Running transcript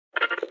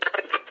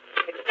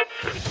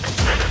Sage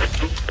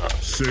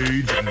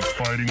is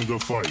fighting the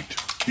fight.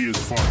 He has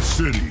fought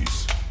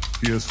cities.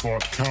 He has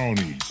fought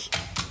counties,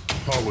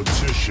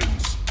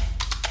 politicians,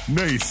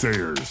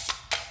 naysayers.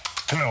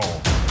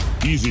 Hell,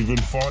 he's even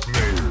fought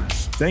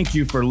mayors. Thank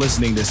you for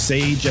listening to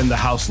Sage and the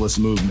Houseless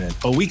Movement,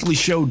 a weekly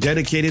show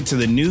dedicated to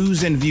the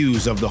news and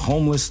views of the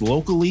homeless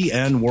locally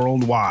and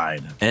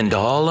worldwide. And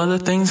all other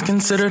things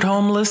considered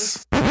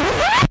homeless?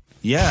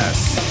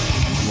 Yes.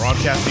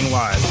 Broadcasting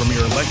live from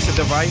your Alexa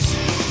device,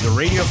 the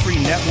Radio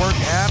Free Network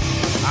app,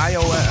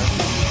 iOS,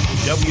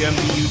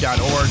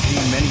 WMBU.org,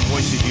 Many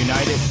Voices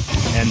United,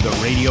 and the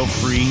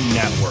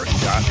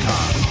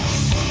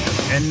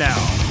RadioFreeNetwork.com. And now,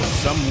 from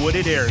some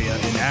wooded area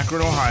in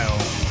Akron, Ohio,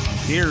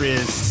 here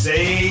is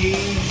Sage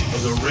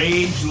the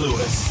Rage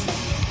Lewis.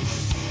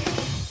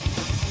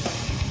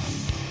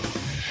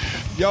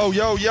 Yo,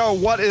 yo, yo,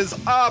 what is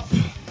up?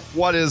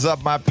 What is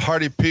up, my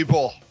party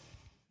people?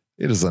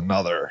 It is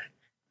another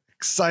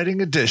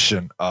exciting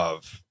edition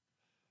of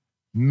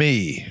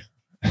me.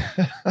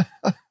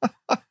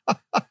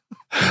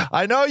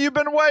 I know you've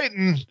been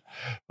waiting.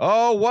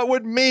 Oh, what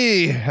would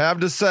me have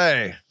to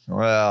say?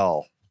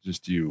 Well,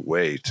 just you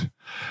wait.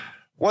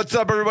 What's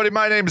up, everybody?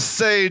 My name is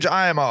Sage.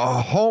 I am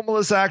a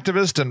homeless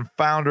activist and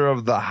founder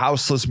of the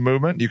Houseless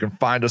Movement. You can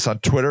find us on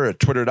Twitter at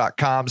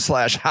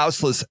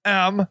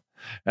twitter.com/houselessm.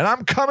 And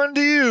I'm coming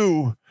to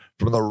you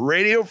from the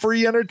Radio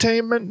Free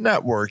Entertainment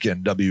Network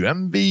and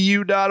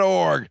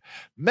WMBU.org.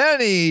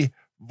 Many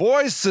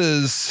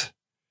voices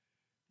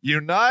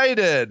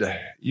united.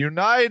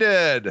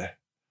 United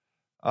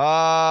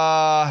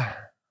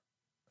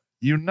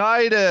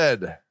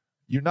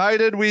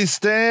we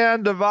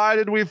stand,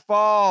 divided we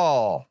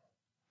fall.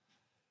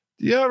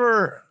 Do you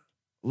ever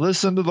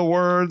listen to the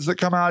words that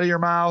come out of your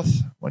mouth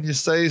when you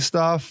say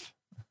stuff?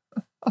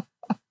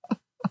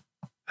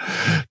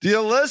 Do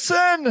you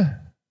listen?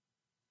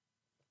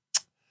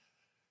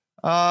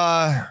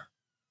 Black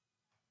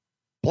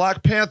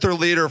Panther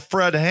leader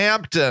Fred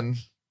Hampton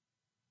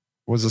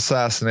was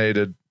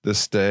assassinated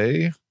this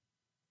day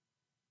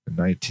in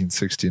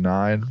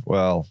 1969.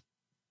 Well,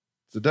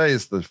 today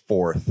is the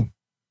 4th.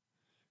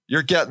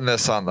 You're getting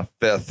this on the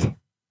 5th.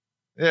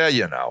 Yeah,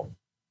 you know.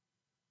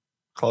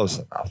 Close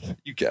enough.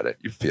 You get it.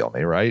 You feel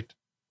me, right?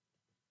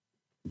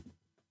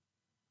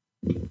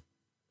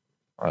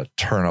 I'll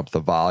turn up the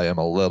volume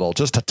a little.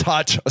 Just a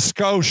touch. A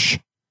skosh.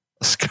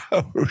 A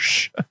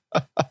skosh.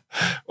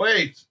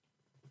 Wait.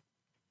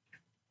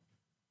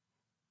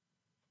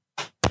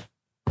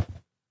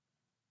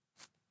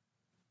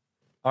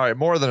 All right,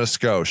 more than a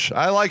skosh.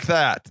 I like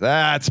that.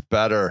 That's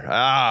better.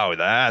 Oh,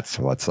 that's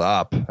what's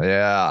up.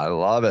 Yeah, I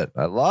love it.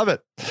 I love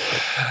it.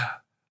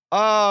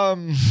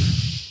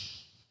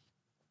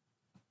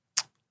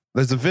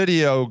 There's a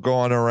video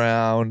going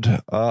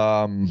around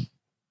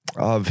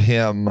of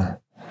him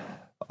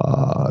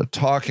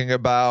talking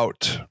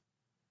about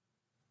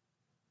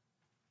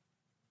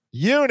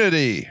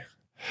unity.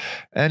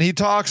 And he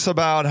talks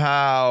about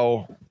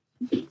how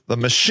the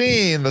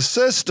machine, the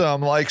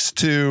system, likes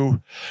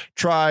to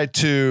try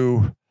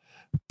to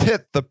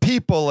pit the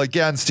people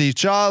against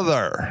each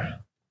other.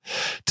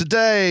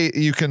 Today,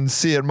 you can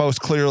see it most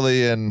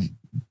clearly in,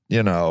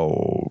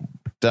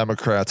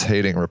 Democrats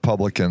hating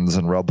Republicans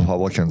and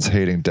Republicans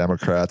hating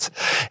Democrats.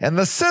 And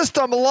the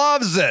system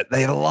loves it.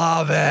 They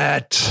love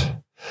it.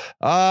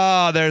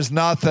 There's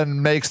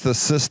nothing makes the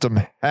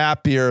system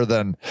happier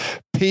than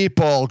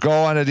people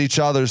going at each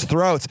other's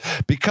throats,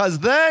 because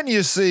then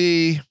you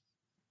see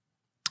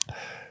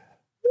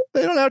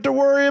they don't have to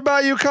worry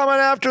about you coming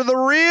after the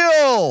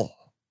real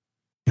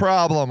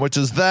problem, which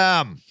is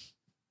them.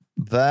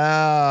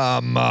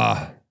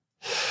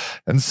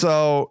 And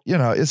so,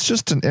 it's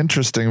just an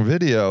interesting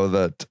video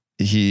that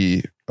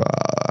he,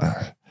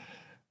 that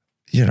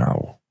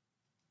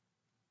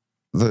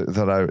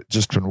I've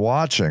just been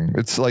watching.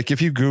 It's like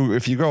if you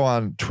go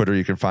on Twitter,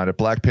 you can find it.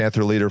 Black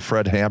Panther leader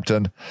Fred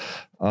Hampton.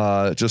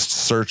 Just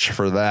search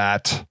for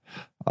that,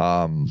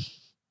 and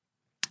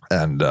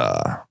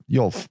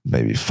you'll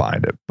maybe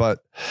find it. But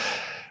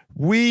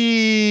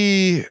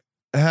we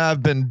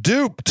have been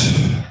duped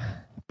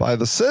by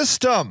the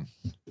system.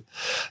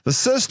 The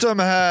system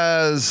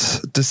has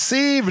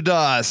deceived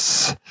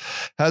us,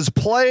 has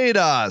played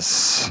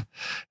us,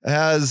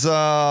 has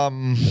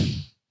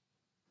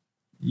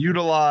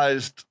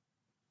utilized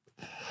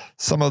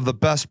some of the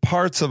best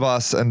parts of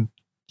us and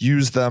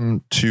used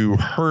them to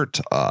hurt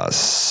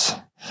us.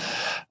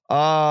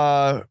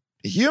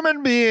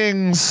 Human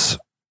beings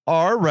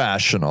are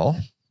rational.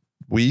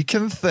 We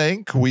can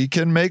think, we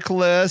can make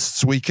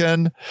lists, we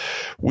can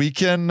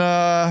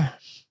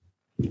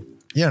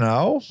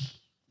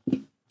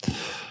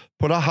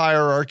put a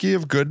hierarchy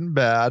of good and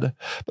bad,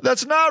 but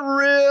that's not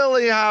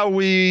really how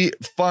we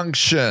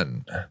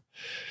function.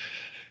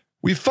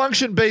 We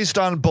function based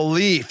on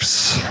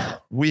beliefs.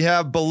 We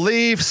have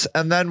beliefs,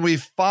 and then we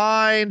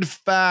find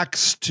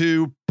facts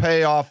to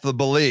pay off the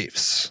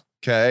beliefs.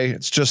 Okay?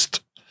 It's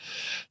just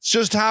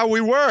how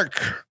we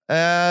work,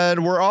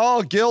 and we're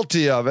all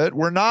guilty of it.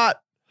 We're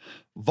not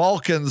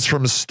Vulcans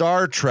from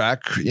Star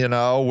Trek,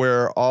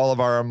 where all of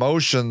our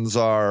emotions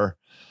are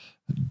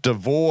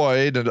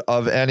devoid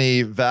of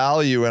any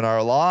value in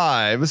our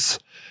lives.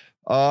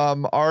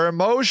 Our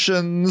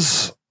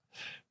emotions,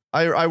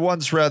 I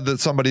once read that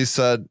somebody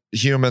said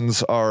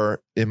humans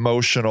are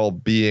emotional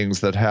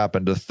beings that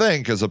happen to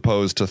think as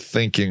opposed to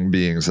thinking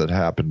beings that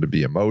happen to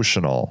be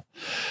emotional.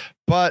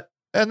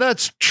 And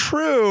that's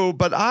true,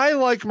 but I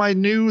like my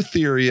new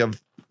theory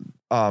of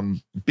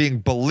being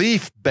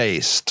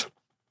belief-based.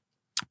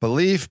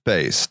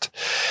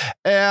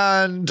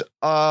 And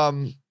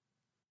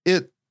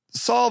it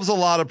solves a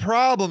lot of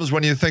problems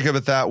when you think of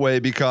it that way,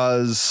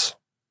 because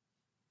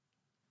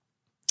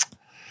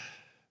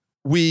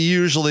we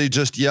usually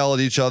just yell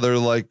at each other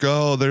like,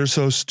 oh, they're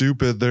so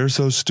stupid, and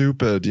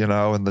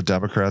the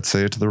Democrats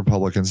say it to the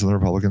Republicans and the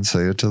Republicans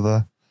say it to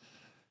the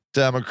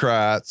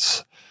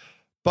Democrats.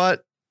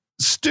 But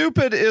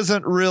stupid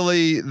isn't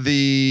really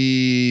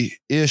the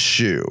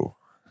issue.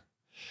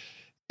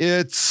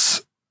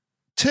 It's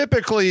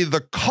typically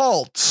the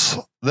cults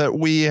that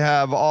we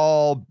have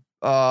all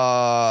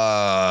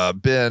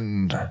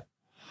been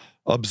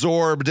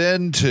absorbed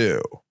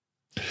into.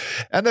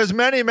 And there's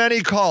many,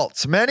 many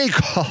cults.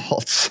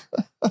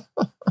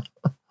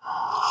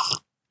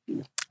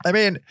 I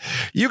mean,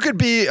 you could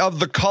be of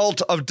the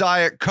cult of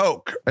Diet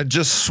Coke and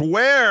just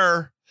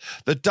swear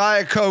that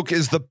Diet Coke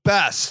is the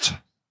best.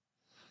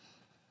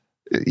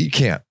 You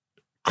can't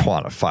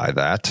quantify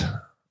that.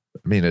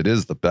 I mean, it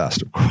is the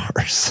best, of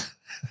course.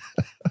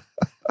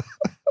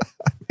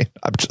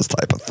 I'm just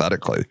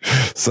hypothetically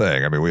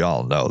saying, we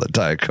all know that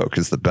Diet Coke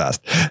is the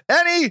best.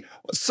 Any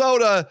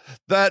soda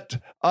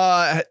that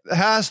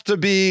has to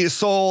be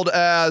sold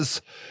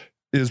as,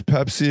 is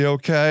Pepsi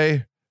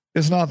okay,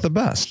 is not the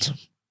best.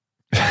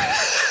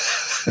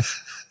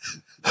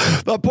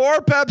 The poor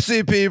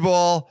Pepsi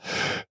people,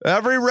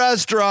 every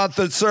restaurant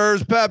that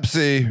serves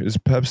Pepsi, is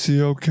Pepsi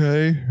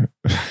okay?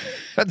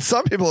 And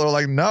some people are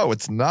like, no,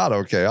 it's not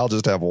okay. I'll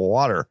just have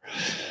water.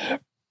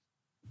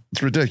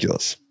 It's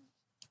ridiculous.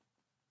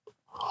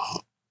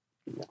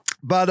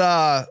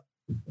 But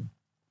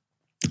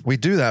we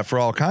do that for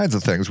all kinds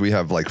of things. We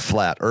have like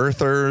flat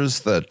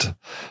earthers that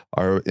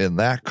are in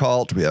that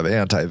cult. We have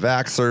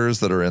anti-vaxxers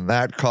that are in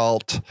that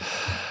cult.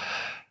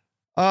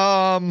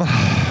 And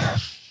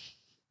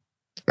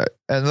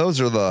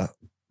those are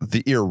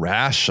the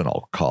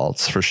irrational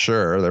cults for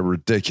sure. They're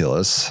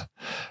ridiculous,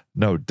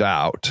 no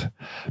doubt.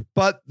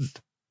 But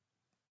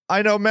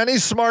I know many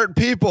smart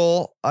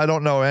people. I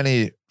don't know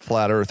any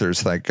flat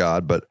earthers, thank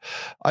God, but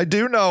I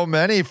do know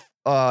many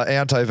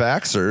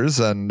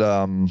anti-vaxxers, and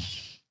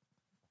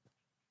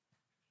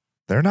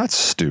they're not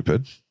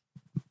stupid.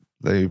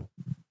 They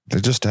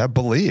just have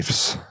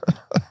beliefs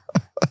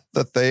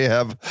that they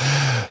have.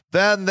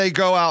 Then they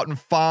go out and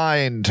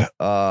find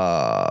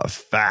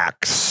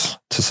facts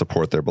to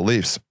support their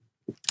beliefs.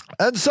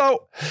 And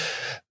so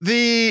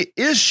the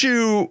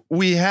issue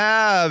we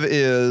have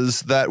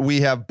is that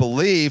we have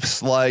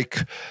beliefs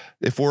like,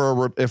 if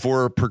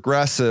we're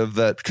progressive,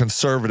 that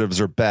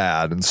conservatives are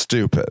bad and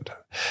stupid.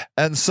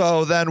 And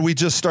so then we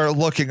just start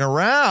looking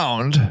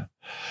around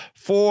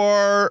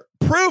for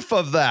proof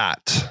of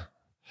that,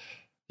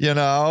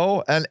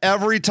 and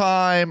every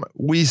time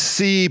we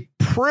see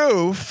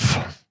proof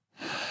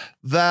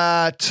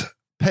that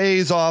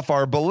pays off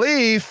our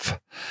belief,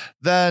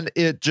 then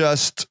it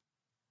just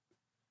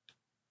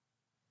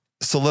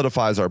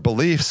solidifies our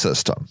belief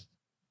system.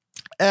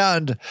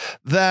 And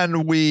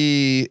then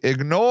we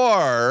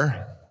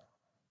ignore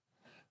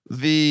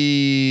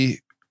the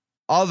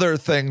other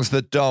things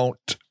that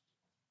don't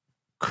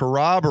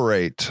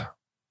corroborate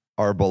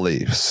our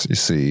beliefs, you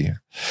see.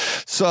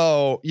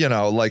 So,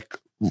 like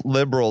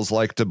liberals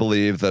like to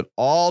believe that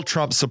all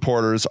Trump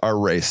supporters are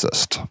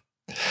racist.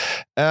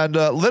 And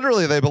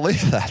literally they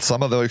believe that.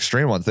 Some of the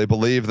extreme ones, they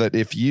believe that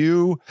if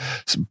you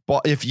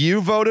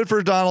voted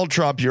for Donald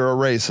Trump, you're a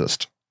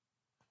racist.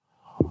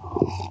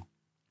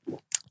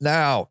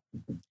 Now,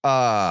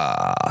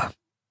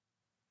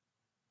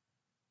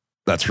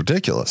 that's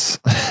ridiculous.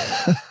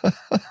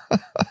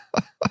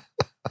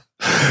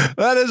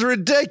 That is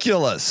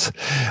ridiculous.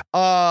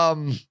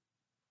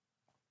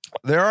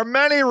 There are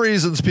many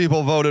reasons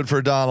people voted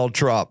for Donald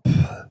Trump.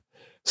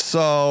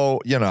 So,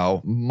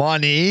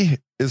 money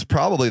is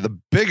probably the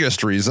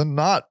biggest reason,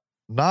 not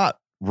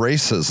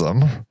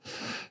racism.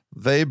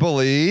 They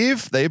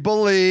believe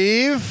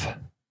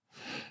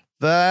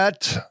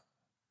that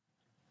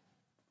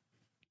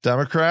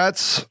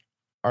Democrats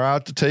are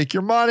out to take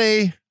your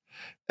money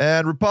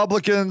and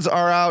Republicans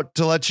are out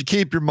to let you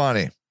keep your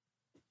money.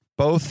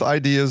 Both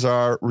ideas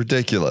are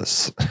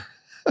ridiculous.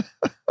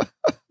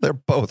 They're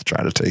both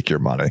trying to take your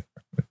money.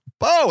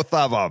 Both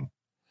of them.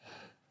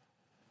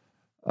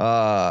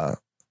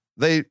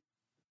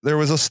 There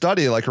was a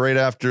study like right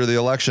after the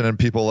election, and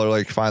people are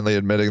like finally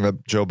admitting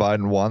that Joe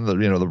Biden won. The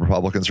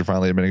Republicans are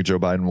finally admitting Joe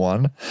Biden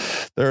won.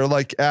 They're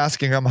like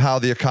asking him how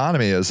the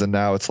economy is, and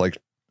now it's like,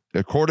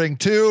 according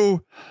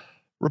to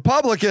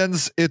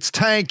Republicans, it's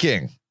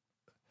tanking.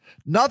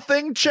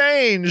 Nothing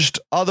changed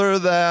other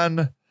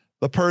than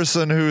the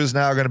person who is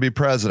now going to be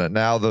president.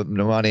 Now the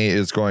money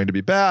is going to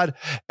be bad,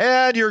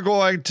 and you're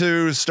going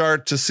to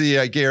start to see,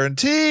 I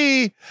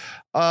guarantee,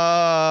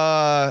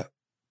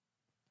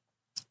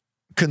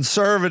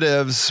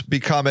 conservatives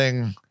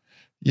becoming,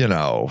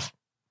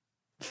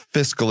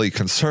 fiscally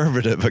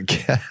conservative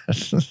again.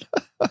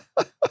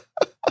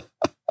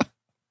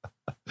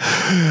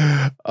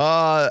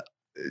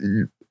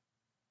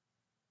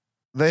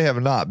 They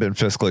have not been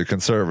fiscally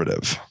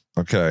conservative,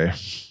 okay,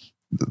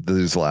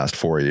 these last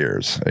 4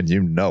 years, and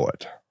you know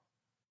it.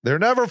 They're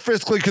never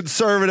fiscally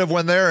conservative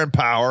when they're in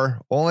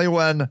power, only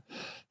when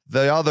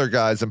the other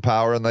guy's in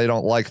power and they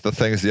don't like the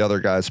things the other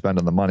guy's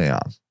spending the money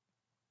on.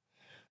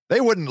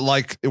 They wouldn't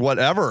like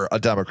whatever a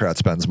Democrat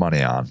spends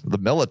money on. The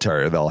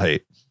military, they'll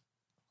hate.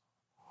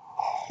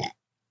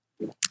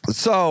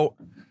 So,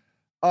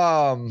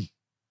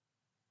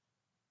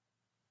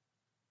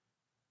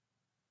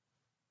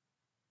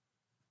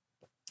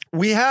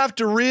 we have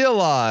to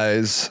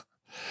realize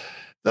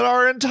that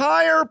our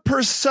entire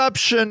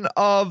perception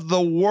of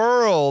the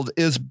world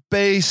is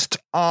based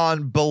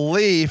on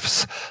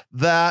beliefs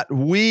that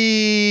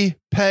we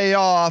pay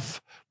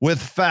off with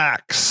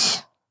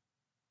facts.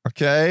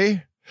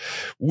 Okay?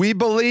 We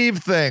believe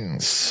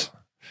things.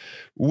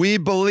 We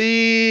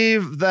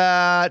believe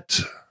that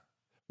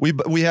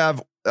we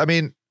have,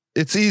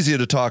 it's easy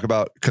to talk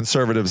about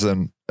conservatives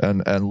and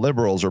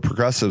liberals or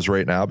progressives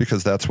right now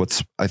because that's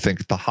what's, I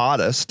think, the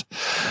hottest.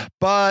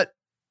 But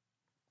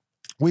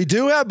we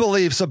do have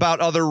beliefs about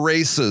other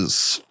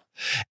races.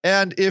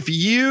 And if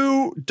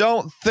you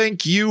don't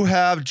think you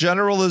have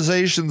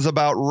generalizations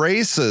about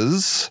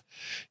races,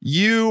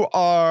 you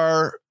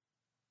are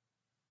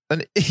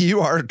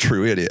a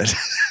true idiot.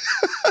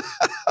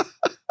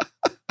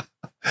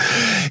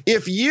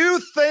 If you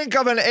think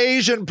of an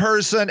Asian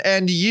person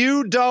and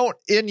you don't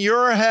in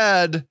your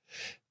head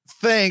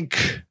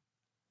think,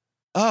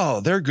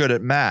 oh, they're good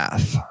at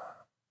math,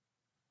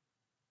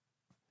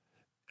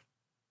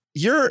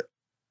 you're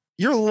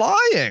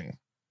lying.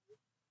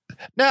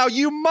 Now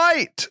you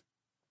might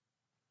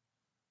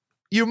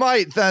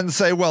then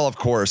say, well, of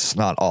course,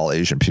 not all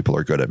Asian people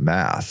are good at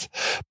math,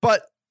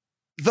 but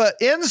the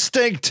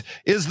instinct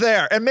is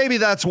there. And maybe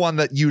that's one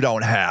that you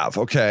don't have.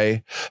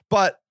 Okay.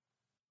 But,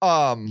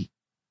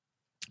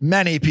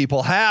 many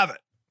people have it.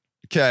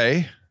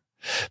 Okay.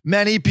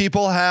 Many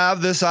people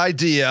have this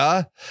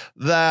idea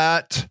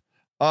that,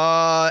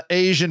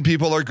 Asian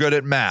people are good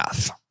at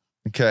math.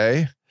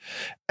 Okay.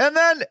 And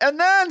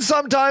then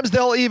sometimes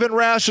they'll even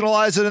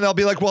rationalize it and they'll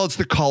be like, well, it's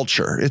the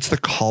culture. It's the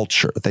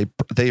culture. They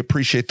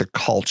appreciate the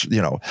culture.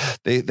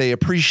 They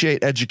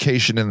appreciate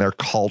education in their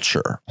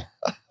culture.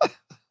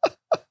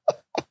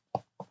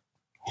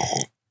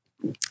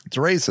 It's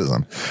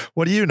racism.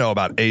 What do you know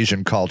about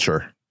Asian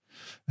culture?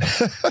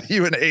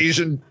 You an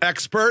Asian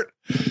expert?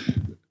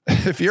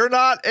 If you're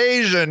not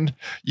Asian,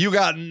 you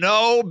got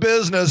no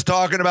business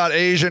talking about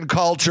Asian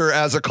culture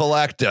as a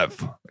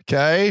collective.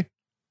 Okay?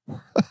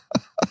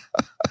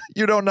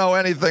 You don't know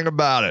anything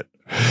about it.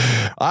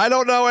 I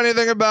don't know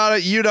anything about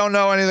it. You don't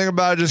know anything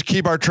about it. Just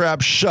keep our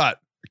trap shut.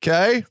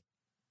 Okay?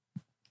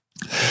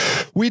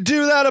 We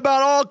do that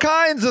about all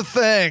kinds of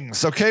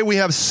things. Okay? We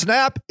have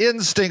snap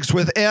instincts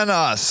within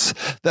us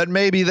that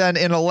maybe then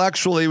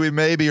intellectually we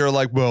maybe are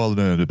like, well,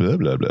 blah, blah,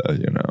 blah, blah,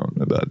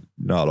 but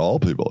not all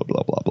people are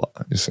blah, blah, blah.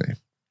 You see?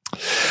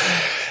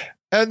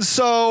 And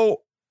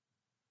so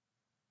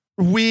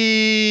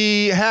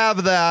we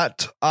have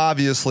that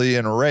obviously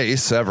in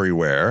race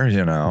everywhere,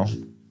 and,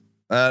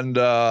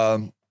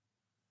 like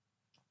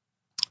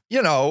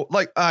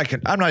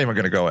I'm not even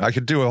going to go. I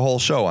could do a whole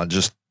show on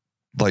just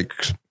like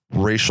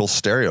racial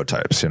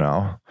stereotypes,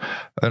 and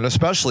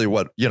especially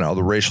what,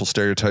 the racial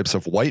stereotypes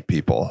of white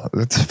people.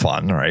 It's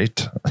fun,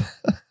 right?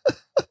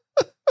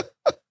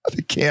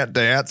 They can't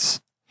dance,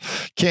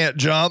 can't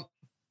jump.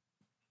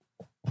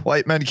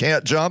 White men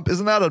can't jump.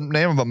 Isn't that a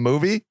name of a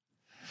movie?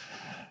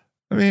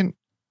 I mean,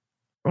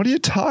 what are you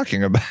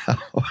talking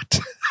about?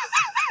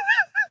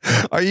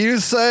 Are you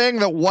saying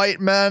that white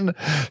men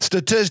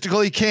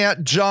statistically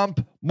can't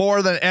jump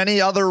more than any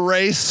other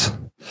race?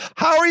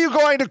 How are you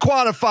going to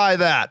quantify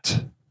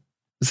that?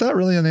 Is that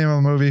really a name of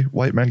a movie?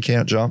 White men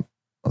can't jump?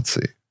 Let's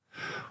see.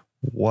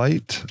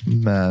 White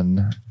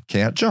men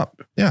can't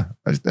jump. Yeah,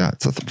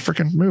 it's a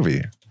freaking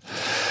movie.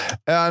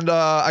 And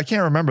I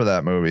can't remember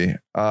that movie.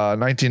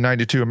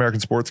 1992 American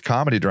sports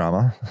comedy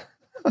drama.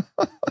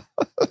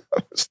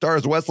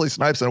 Stars Wesley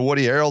Snipes and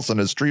Woody Harrelson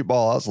as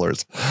streetball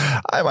hustlers.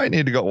 I might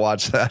need to go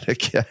watch that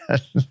again.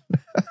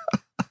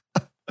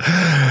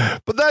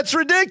 But that's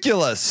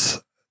ridiculous.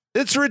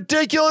 It's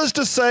ridiculous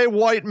to say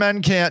white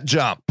men can't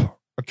jump.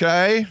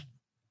 Okay?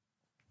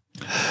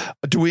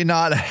 Do we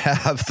not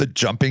have the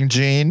jumping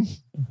gene?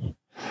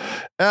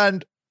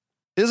 And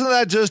isn't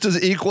that just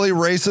as equally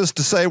racist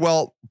to say,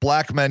 well,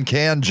 black men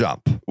can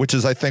jump, which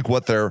is, I think,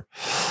 what they're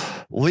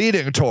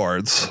leading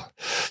towards.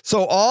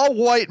 So all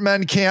white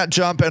men can't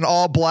jump and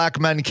all black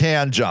men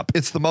can jump.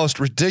 It's the most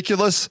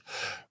ridiculous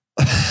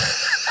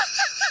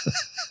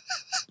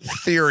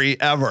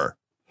theory ever.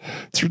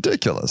 It's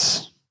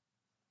ridiculous.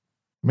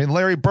 I mean,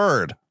 Larry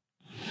Bird,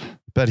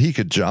 Bet he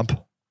could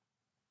jump.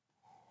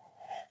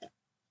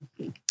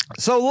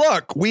 So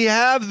look, we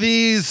have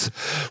these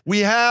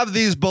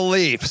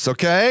beliefs,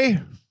 okay?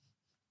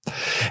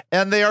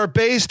 And they are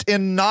based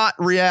in not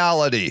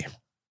reality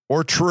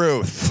or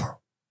truth.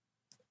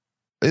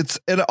 It's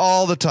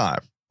all the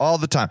time.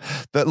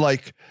 That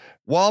like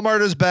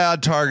Walmart is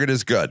bad, Target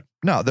is good.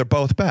 No, they're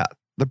both bad.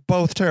 They're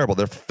both terrible.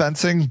 They're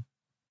fencing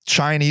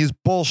Chinese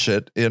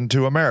bullshit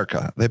into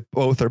America. They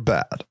both are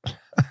bad.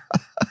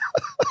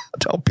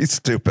 Don't be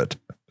stupid.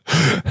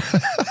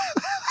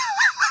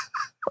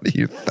 What do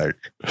you think?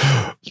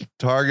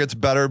 Target's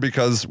better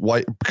because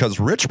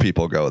rich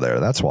people go there.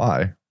 That's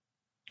why.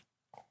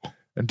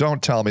 And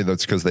don't tell me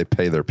that's because they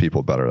pay their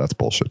people better. That's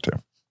bullshit too.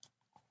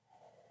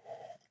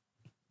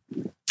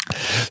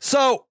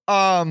 So,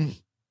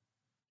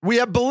 we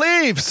have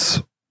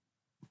beliefs.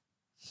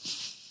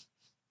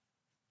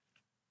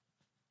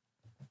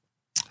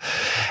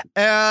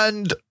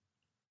 And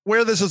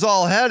where this is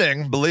all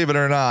heading, believe it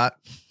or not,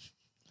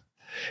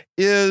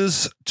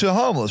 is to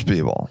homeless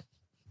people.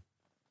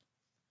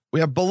 We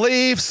have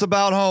beliefs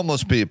about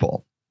homeless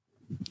people.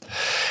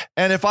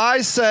 And if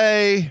I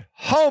say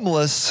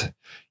homeless,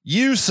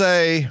 you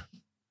say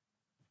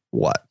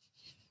what?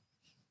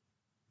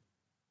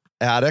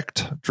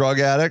 Addict, drug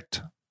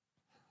addict,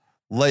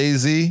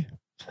 lazy,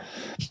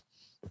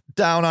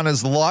 down on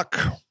his luck.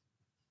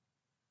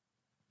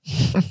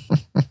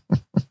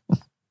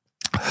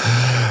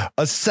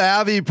 A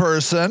savvy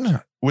person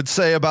would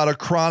say about a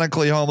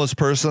chronically homeless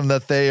person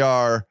that they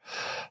are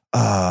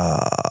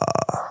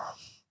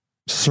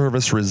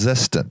service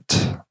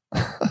resistant.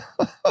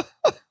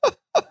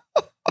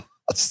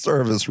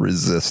 Service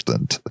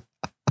resistant.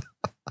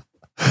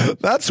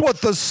 That's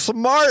what the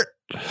smart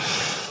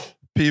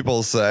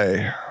people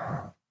say.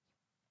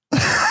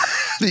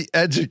 The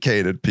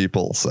educated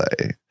people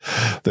say.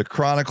 The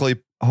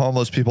chronically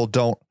homeless people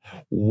don't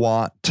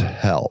want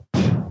help.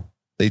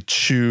 They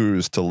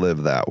choose to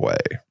live that way.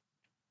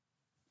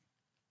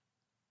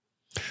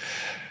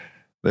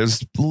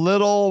 There's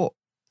little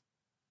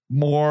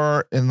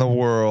more in the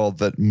world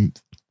that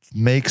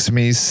makes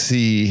me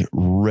see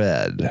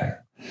red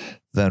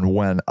than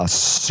when a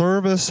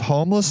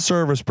homeless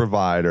service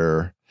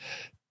provider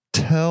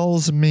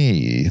tells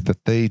me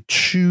that they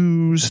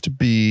choose to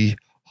be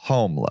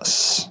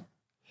homeless.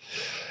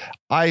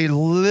 I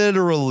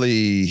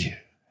literally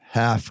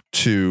have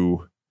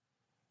to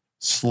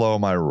slow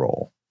my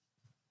roll.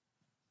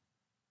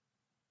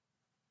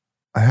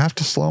 I have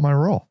to slow my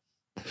roll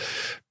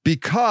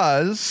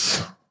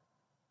because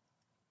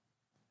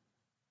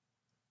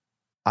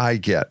I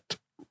get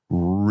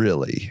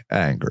really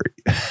angry.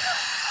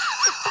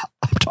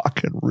 I'm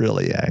talking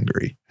really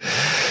angry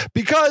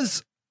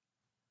because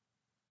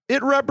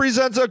it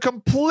represents a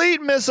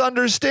complete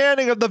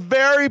misunderstanding of the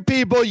very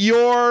people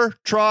you're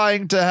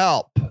trying to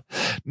help.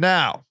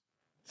 Now,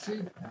 see,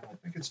 I don't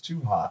think it's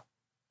too hot.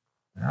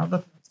 Now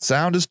the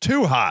sound is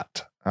too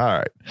hot. All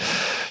right.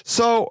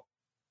 So,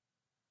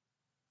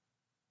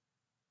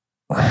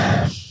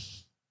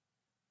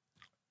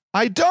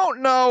 I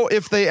don't know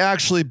if they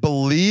actually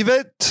believe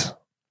it,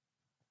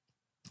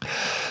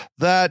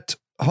 that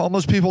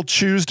homeless people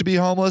choose to be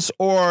homeless,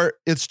 or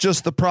it's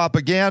just the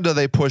propaganda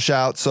they push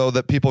out so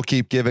that people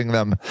keep giving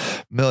them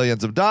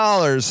millions of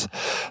dollars,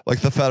 like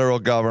the federal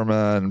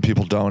government and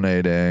people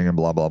donating and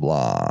blah, blah,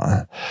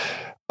 blah.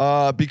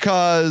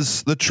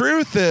 Because the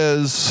truth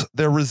is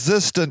they're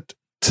resistant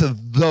to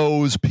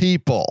those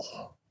people.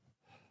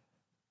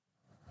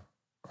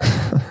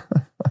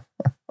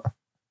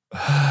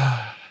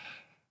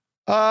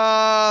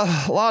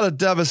 A lot of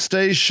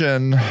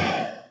devastation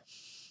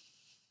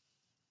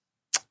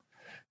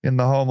in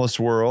the homeless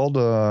world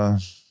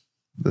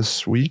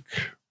this week.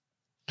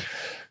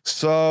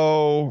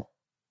 So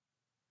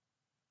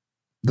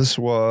this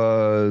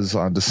was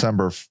on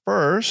December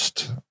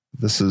 1st.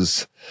 This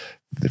is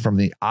from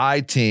the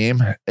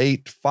I-Team,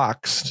 8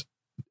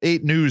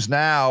 News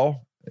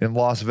Now in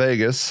Las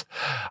Vegas.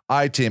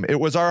 I-Team. It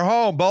was our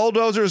home.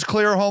 Bulldozers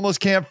clear homeless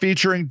camp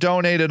featuring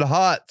donated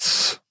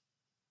huts.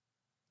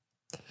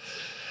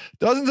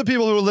 Dozens of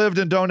people who lived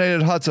in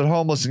donated huts at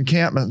homeless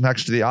encampment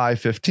next to the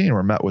I-15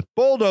 were met with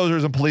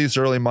bulldozers and police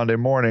early Monday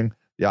morning,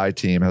 the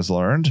I-Team has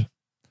learned.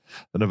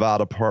 The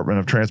Nevada Department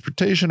of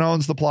Transportation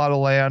owns the plot of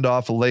land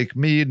off of Lake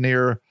Mead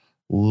near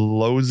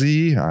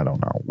Losey. I don't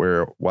know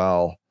where.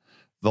 Well,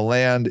 the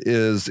land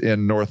is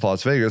in North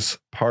Las Vegas.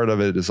 Part of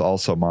it is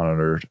also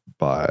monitored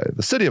by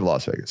the city of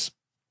Las Vegas.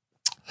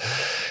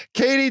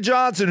 Katie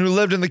Johnson, who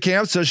lived in the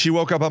camp, says she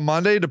woke up on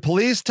Monday to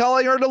police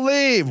telling her to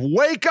leave.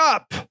 Wake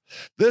up!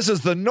 This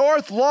is the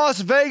North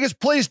Las Vegas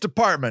Police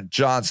Department.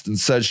 Johnston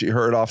said she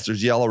heard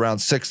officers yell around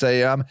 6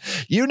 a.m.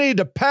 You need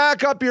to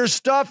pack up your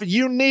stuff.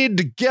 You need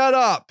to get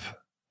up.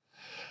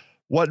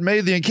 What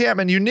made the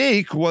encampment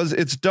unique was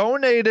its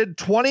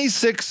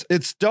 26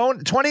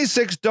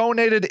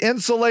 donated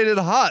insulated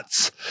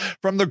huts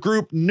from the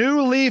group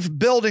New Leaf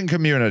Building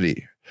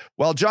Community.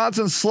 While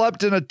Johnson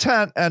slept in a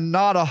tent and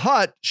not a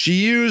hut, she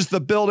used the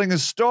building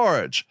as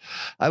storage.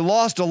 I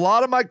lost a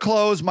lot of my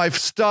clothes, my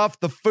stuff,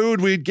 the food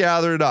we'd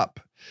gathered up.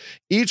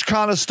 Each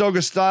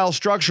Conestoga-style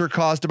structure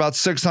cost about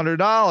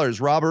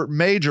 $600, Robert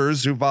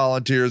Majors, who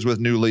volunteers with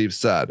New Leaf,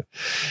 said.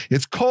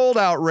 It's cold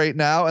out right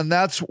now, and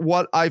that's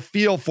what I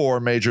feel for,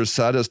 Majors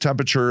said, as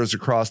temperatures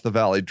across the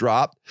valley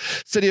dropped.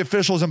 City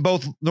officials in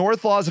both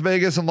North Las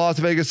Vegas and Las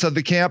Vegas said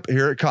the camp,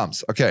 here it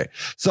comes. Okay,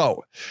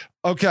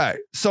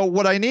 so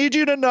what I need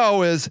you to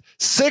know is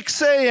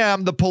 6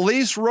 a.m., the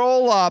police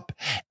roll up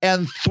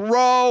and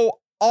throw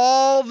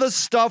all the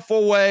stuff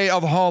away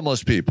of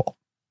homeless people.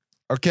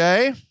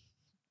 Okay?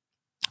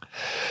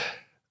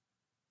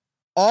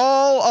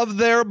 All of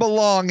their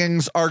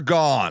belongings are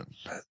gone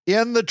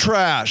in the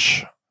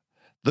trash.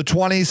 The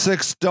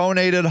 26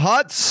 donated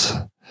huts,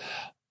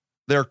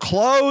 their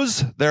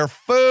clothes, their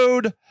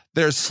food,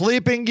 their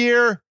sleeping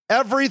gear,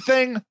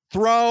 everything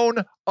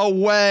thrown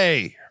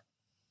away.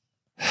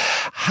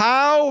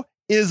 How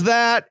is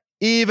that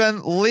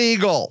even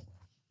legal?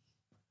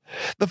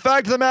 The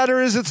fact of the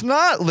matter is it's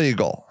not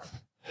legal,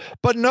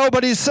 but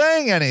nobody's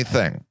saying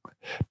anything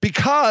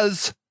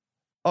because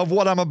of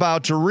what I'm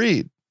about to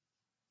read.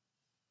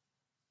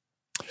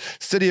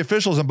 City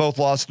officials in both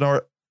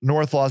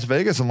North Las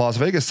Vegas and Las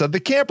Vegas said the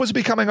camp was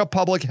becoming a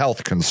public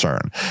health concern.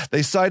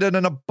 They cited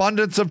an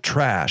abundance of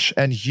trash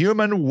and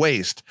human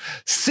waste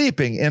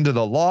seeping into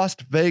the Las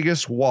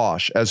Vegas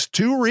Wash as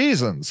two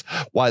reasons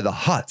why the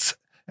huts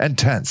and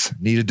tents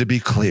needed to be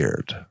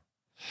cleared.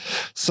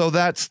 So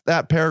that's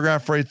that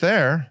paragraph right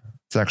there.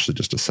 It's actually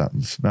just a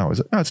sentence. No, is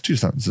it? No, it's two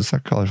sentences.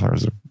 That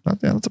cauliflowers. Yeah,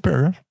 that's a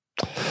paragraph.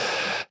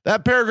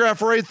 That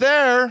paragraph right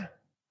there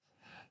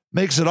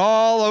makes it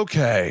all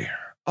okay.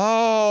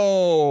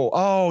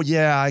 Oh,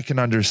 yeah, I can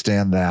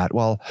understand that.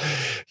 Well,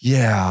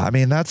 yeah, I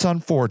mean, that's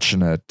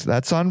unfortunate.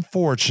 That's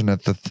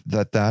unfortunate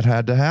that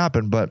had to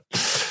happen, but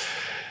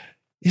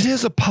it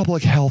is a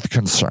public health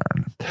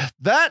concern.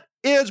 That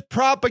is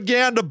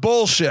propaganda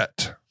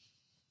bullshit.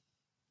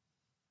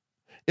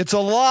 It's a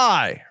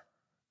lie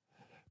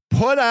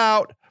put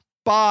out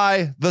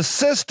by the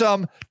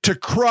system to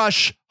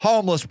crush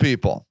homeless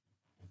people.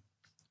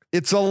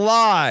 It's a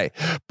lie,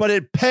 but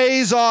it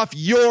pays off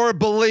your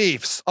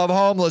beliefs of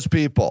homeless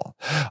people.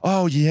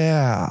 Oh,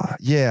 yeah.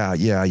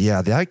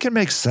 That can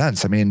make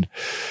sense. I mean,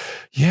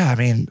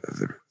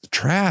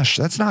 trash,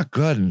 that's not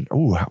good. And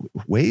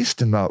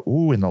waste in the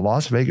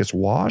Las Vegas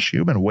Wash,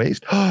 human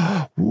waste.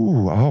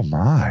 Oh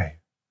my.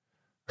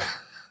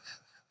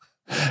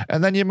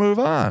 And then you move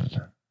on.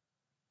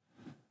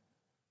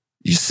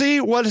 You see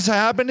what has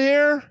happened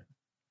here?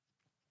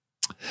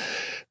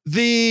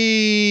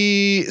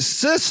 The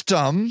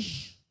system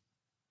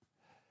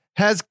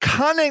has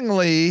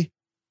cunningly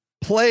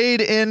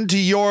played into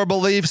your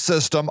belief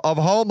system of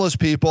homeless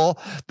people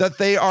that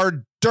they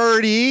are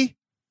dirty,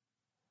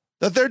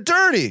 that they're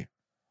dirty.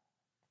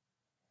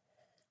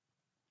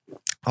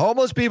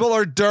 Homeless people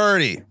are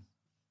dirty.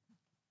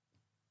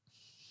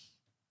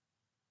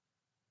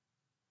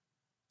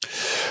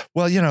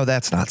 Well,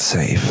 that's not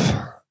safe.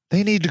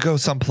 They need to go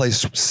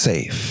someplace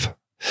safe.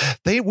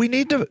 We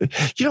need to,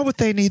 you know what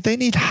they need? They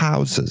need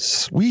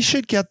houses. We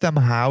should get them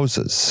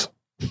houses.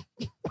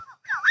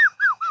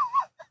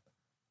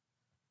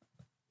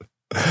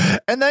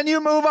 And then you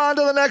move on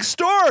to the next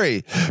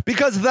story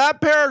because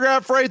that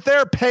paragraph right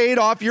there paid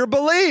off your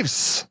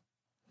beliefs.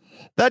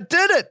 That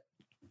did it.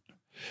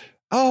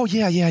 Oh,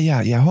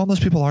 yeah. Homeless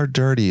people are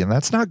dirty, and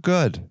that's not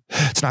good.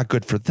 It's not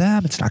good for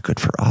them. It's not good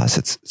for us.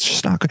 It's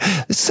just not good.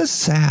 This is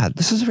sad.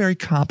 This is very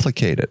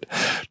complicated.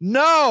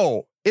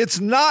 No, it's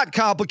not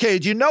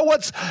complicated. You know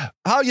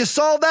how you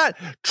solve that?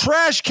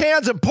 Trash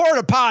cans and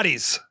porta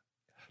potties.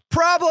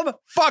 Problem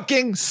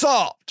fucking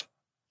solved.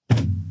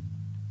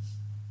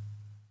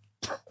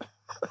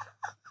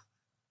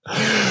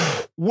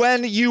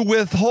 When you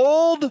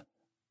withhold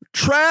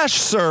trash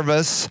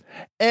service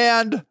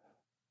and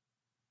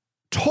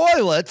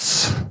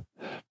toilets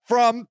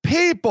from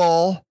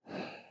people,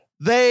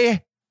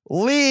 they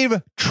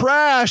leave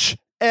trash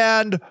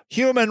and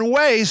human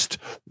waste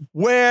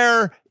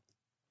where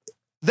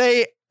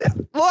they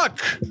look.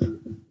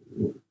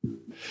 Do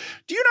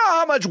you know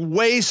how much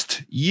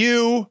waste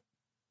you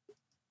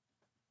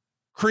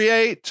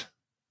create?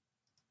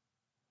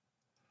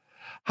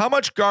 How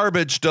much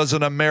garbage does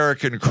an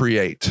American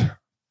create?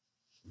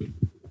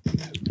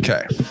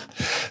 Okay.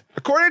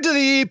 According to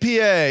the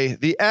EPA,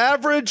 the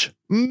average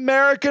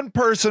American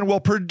person will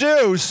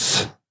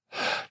produce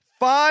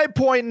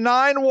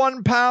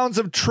 5.91 pounds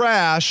of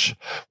trash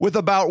with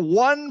about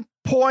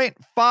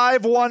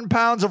 1.51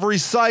 pounds of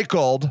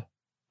recycled.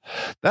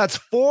 That's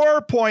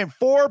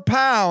 4.4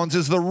 pounds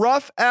is the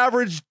rough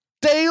average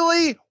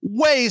daily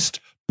waste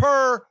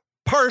per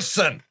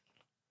person.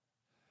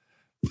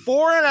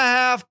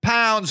 4.5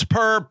 pounds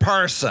per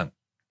person.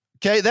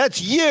 Okay,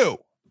 that's you.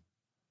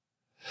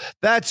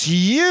 That's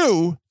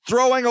you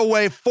throwing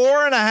away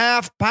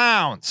 4.5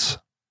 pounds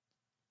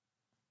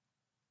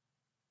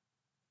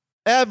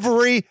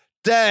every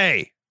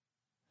day.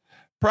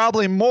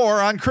 Probably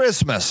more on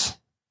Christmas.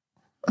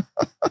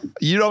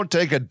 You don't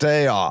take a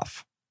day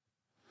off.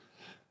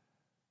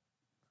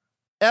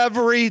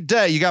 Every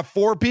day. You got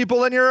 4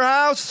 people in your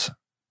house?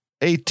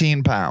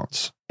 18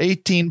 pounds.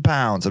 18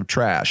 pounds of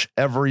trash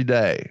every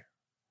day.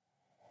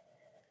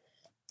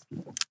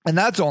 And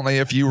that's only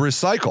if you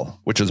recycle,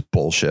 which is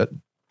bullshit.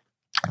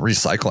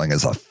 Recycling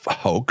is a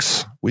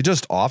hoax. We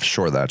just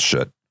offshore that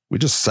shit. We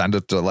just send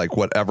it to like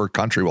whatever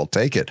country will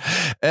take it.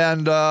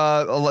 And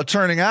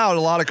turning out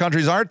a lot of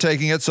countries aren't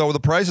taking it. So the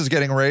price is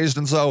getting raised.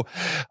 And so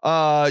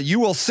you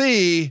will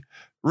see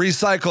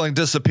recycling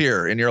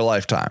disappear in your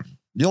lifetime.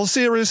 You'll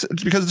see it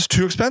because it's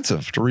too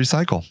expensive to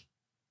recycle.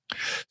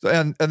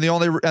 And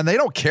they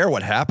don't care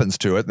what happens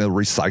to it. The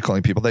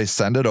recycling people, they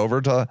send it over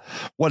to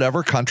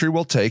whatever country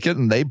will take it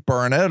and they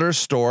burn it or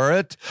store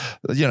it,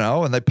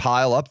 and they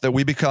pile up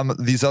that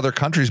these other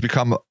countries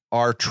become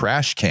our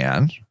trash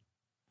can.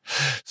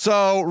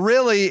 So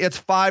really it's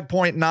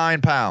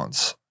 5.9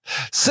 pounds,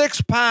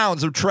 6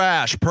 pounds of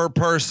trash per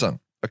person.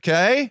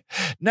 Okay.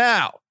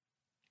 Now,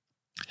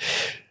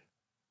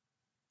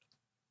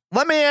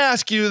 let me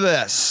ask you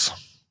this.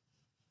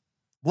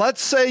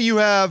 Let's say you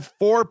have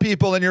 4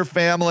 people in your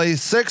family,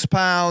 6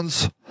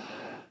 pounds.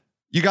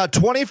 You got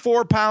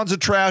 24 pounds of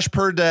trash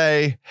per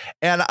day,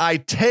 and I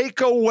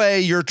take away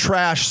your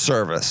trash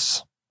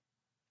service,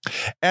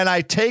 and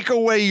I take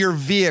away your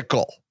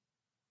vehicle.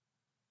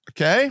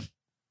 Okay?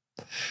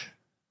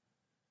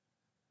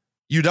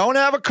 You don't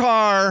have a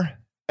car,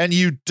 and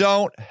you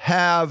don't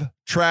have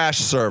trash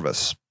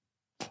service.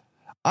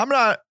 I'm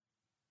going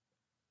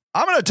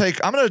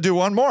to do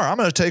one more. I'm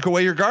going to take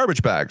away your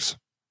garbage bags.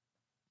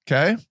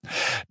 Okay.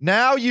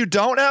 Now you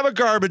don't have a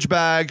garbage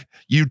bag.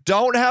 You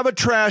don't have a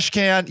trash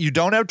can. You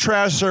don't have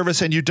trash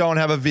service, and you don't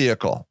have a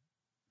vehicle.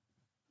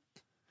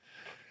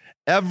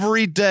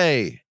 Every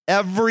day,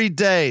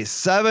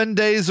 7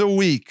 days a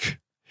week,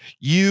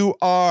 you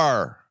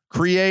are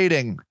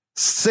creating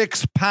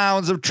 6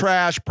 pounds of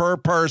trash per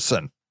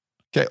person.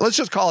 Okay. Let's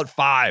just call it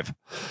 5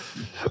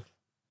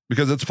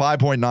 because it's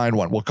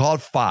 5.91. We'll call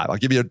it 5. I'll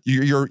give you,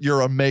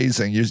 you're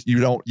amazing.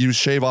 You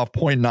shave off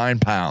 0.9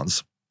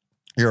 pounds.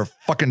 You're a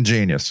fucking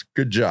genius.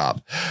 Good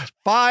job.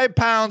 5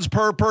 pounds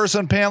per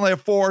person, family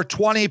of 4,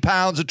 20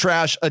 pounds of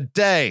trash a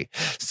day,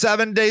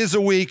 7 days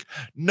a week,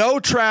 no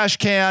trash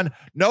can,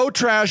 no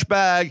trash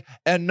bag,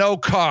 and no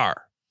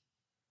car.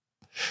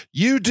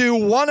 You do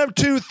one of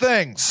 2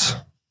 things.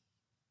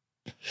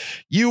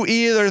 You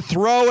either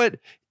throw it,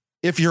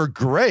 if you're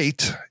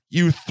great,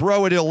 you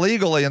throw it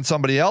illegally in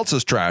somebody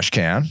else's trash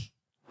can,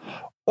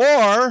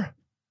 or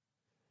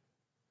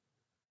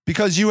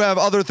because you have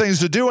other things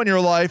to do in your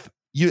life,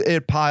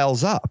 it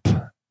piles up.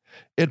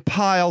 It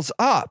piles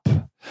up.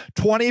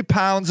 20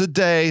 pounds a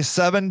day,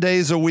 7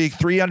 days a week,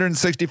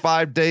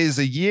 365 days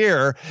a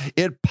year.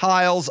 It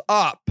piles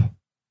up.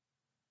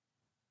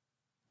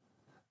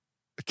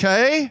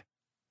 Okay?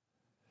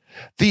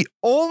 The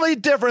only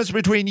difference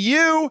between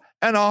you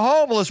and a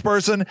homeless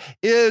person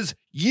is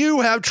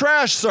you have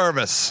trash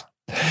service.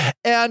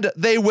 And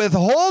they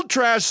withhold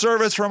trash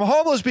service from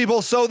homeless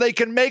people so they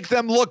can make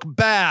them look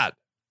bad.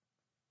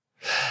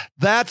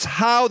 That's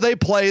how they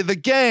play the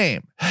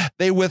game.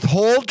 They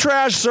withhold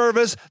trash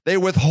service, they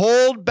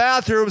withhold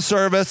bathroom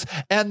service,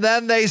 and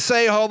then they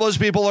say homeless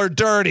people are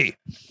dirty.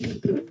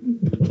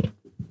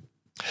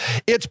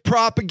 It's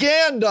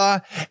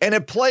propaganda, and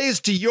it plays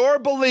to your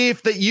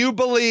belief that you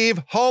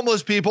believe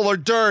homeless people are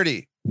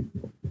dirty.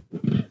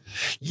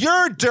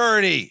 You're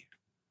dirty.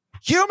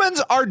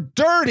 Humans are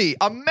dirty.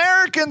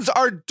 Americans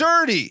are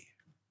dirty.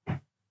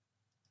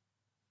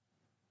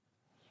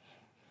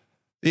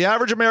 The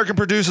average American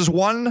produces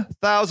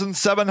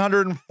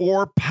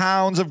 1,704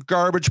 pounds of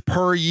garbage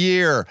per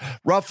year,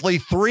 roughly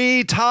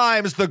 3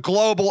 times the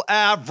global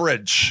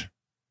average.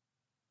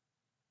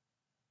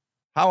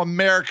 How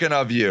American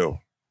of you.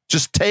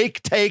 Just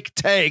take.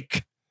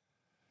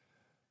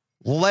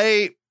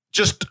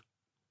 Just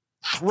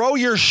throw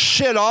your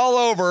shit all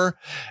over,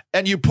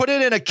 and you put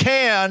it in a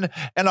can,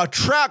 and a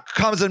truck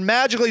comes and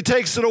magically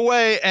takes it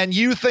away, and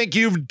you think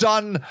you've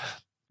done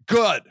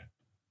good.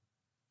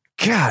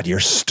 God, you're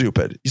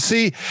stupid. You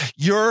see,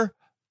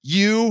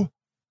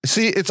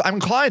 I'm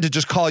inclined to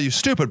just call you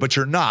stupid, but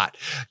you're not.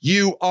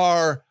 You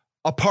are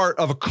a part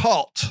of a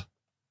cult.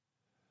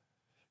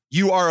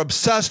 You are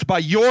obsessed by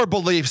your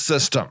belief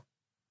system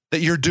that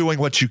you're doing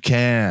what you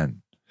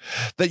can,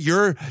 that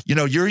you're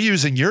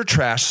using your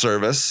trash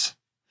service.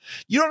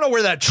 You don't know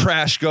where that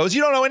trash goes.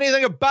 You don't know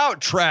anything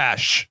about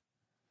trash.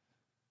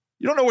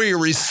 You don't know where your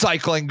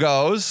recycling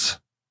goes.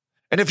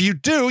 And if you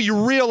do,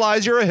 you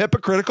realize you're a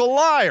hypocritical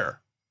liar.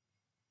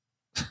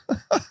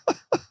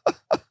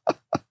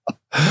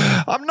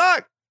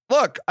 I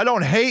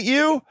don't hate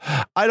you.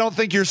 I don't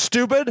think you're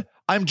stupid.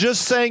 I'm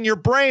just saying you're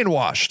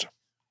brainwashed.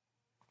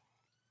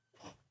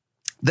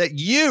 That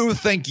you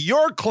think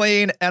you're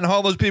clean and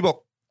homeless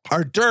people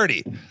are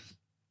dirty.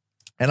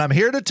 And I'm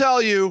here to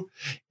tell you,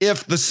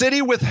 if the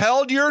city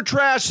withheld your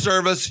trash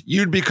service,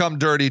 you'd become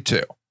dirty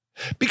too.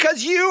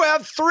 Because you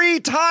have 3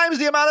 times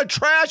the amount of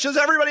trash as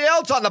everybody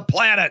else on the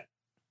planet.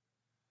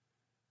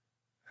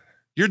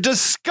 You're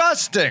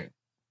disgusting.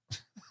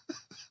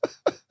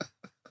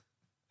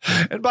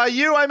 And by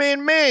you, I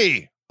mean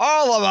me.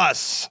 All of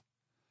us.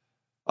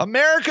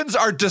 Americans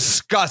are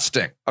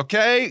disgusting.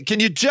 Okay. Can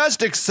you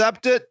just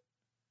accept it?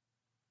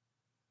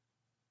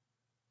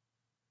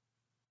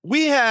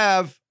 We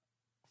have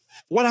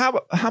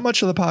how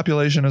much of the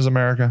population is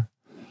America?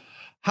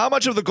 How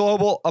much of the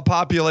global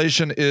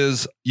population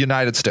is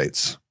United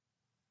States?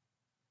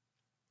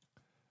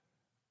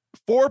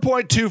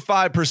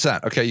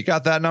 4.25%. Okay, you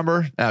got that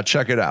number? Now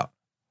check it out.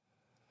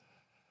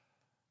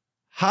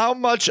 How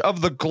much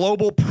of the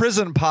global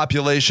prison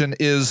population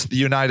is the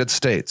United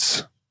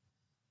States?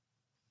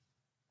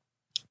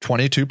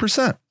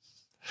 22%.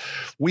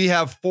 We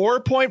have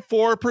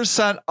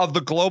 4.4% of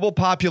the global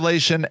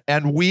population,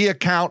 and we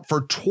account for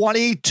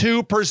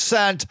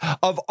 22%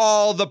 of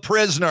all the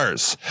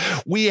prisoners.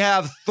 We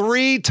have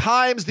 3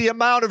 times the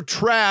amount of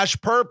trash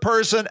per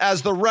person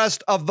as the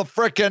rest of the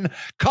frickin'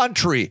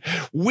 country.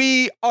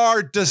 We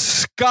are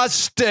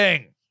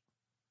disgusting.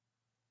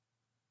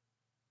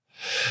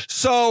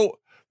 So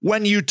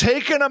when you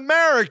take an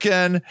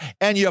American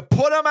and you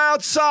put them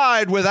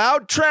outside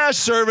without trash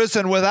service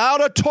and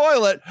without a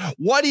toilet,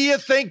 what do you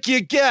think you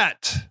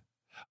get?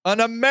 An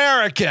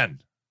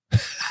American.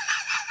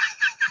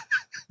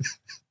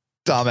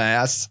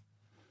 Dumbass.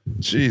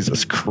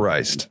 Jesus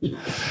Christ.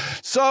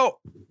 So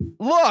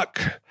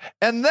look,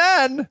 and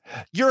then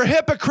your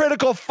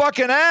hypocritical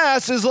fucking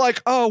ass is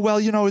like, oh,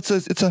 well, you know, it's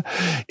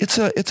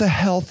a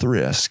health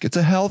risk. It's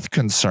a health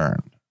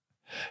concern.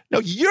 No,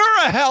 you're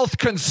a health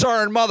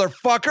concern,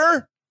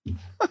 motherfucker.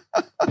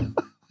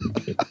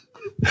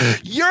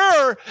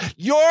 Your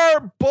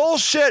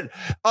bullshit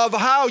of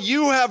how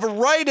you have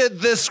righted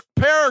this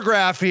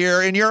paragraph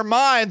here in your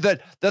mind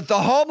that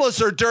the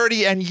homeless are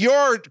dirty and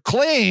you're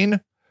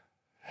clean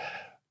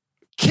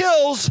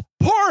kills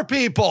poor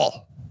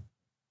people.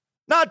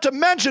 Not to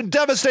mention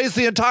devastates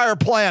the entire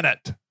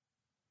planet.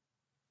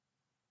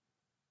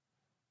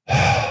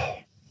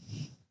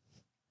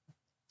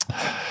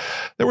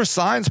 There were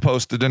signs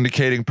posted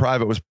indicating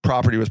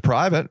property was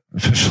private,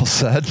 officials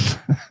said.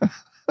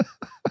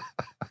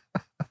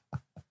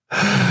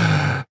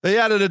 They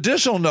added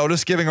additional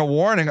notice giving a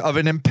warning of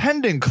an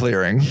impending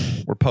clearing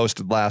were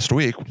posted last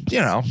week. You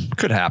know,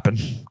 could happen.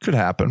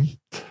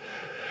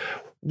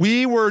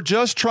 We were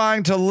just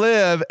trying to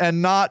live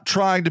and not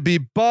trying to be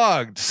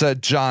bugged,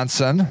 said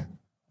Johnson,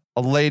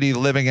 a lady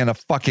living in a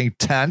fucking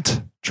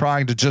tent,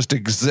 trying to just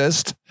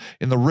exist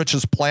in the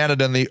richest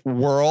planet in the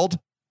world.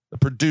 That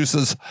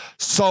produces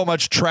so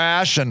much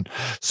trash and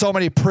so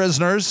many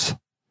prisoners.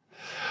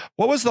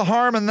 What was the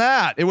harm in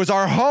that? It was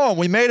our home.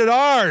 We made it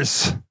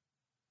ours.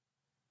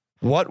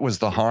 What was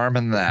the harm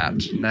in that?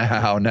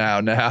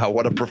 Now,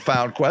 what a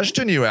profound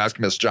question you ask,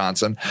 Miss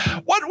Johnson.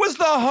 What was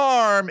the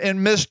harm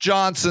in Miss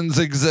Johnson's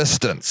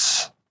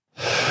existence?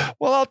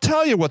 Well, I'll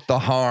tell you what the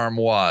harm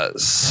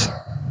was.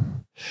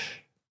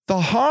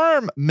 The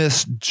harm,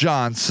 Miss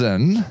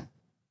Johnson,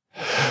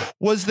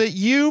 was that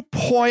you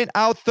point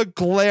out the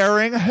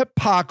glaring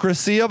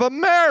hypocrisy of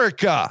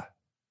America.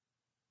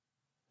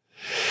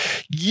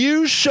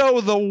 You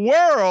show the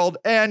world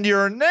and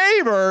your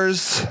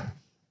neighbors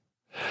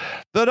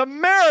that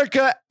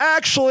America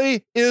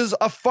actually is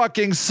a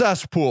fucking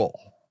cesspool.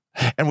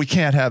 And we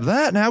can't have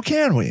that now,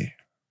 can we?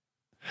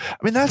 I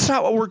mean, that's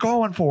not what we're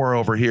going for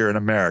over here in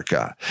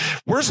America.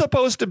 We're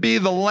supposed to be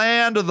the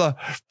land of the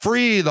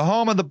free, the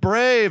home of the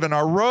brave, and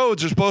our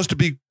roads are supposed to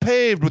be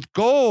paved with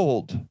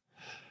gold.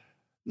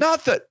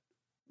 Not that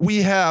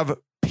we have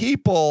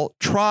people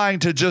trying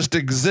to just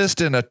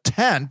exist in a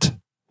tent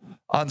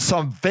on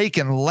some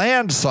vacant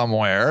land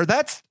somewhere.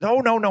 That's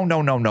no.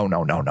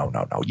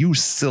 You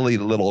silly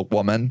little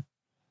woman.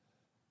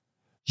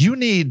 You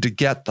need to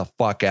get the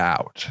fuck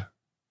out.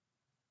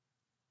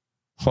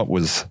 What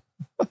was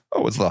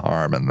the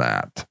harm in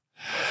that?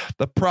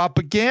 The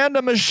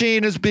propaganda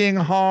machine is being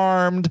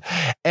harmed,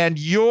 and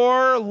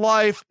your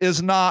life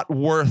is not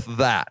worth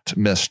that,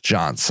 Miss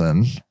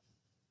Johnson.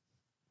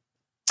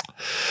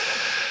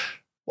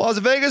 Las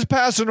Vegas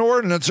passed an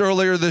ordinance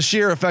earlier this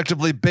year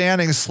effectively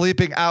banning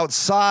sleeping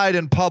outside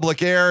in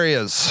public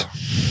areas.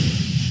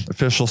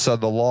 Officials said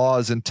the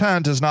law's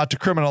intent is not to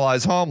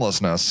criminalize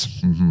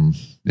homelessness.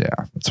 Yeah,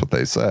 that's what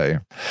they say.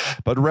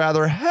 But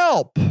rather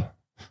help.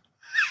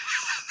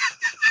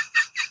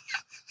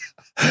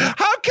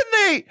 How can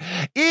they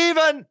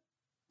even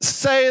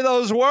say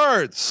those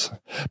words?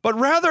 But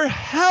rather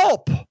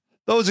help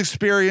those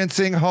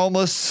experiencing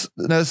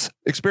homelessness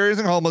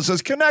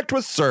connect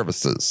with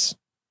services.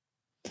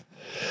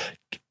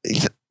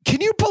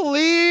 Can you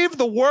believe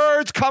the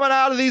words coming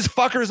out of these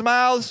fuckers'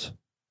 mouths?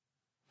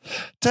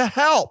 To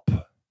help.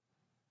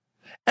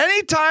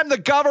 Anytime the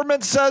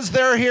government says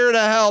they're here to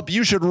help,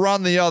 you should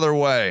run the other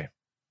way.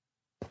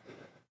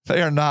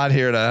 They are not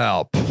here to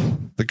help.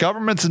 The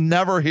government's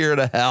never here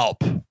to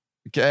help.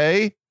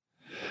 Okay?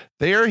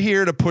 They are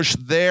here to push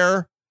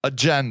their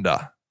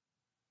agenda.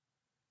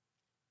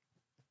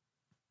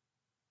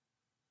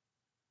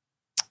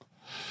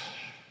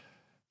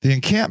 The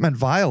encampment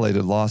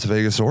violated Las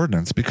Vegas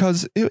ordinance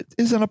because it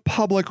isn't a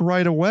public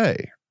right of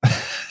way.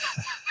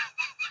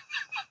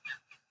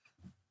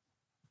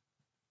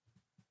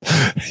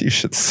 You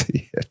should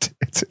see it.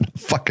 It's in a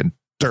fucking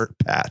dirt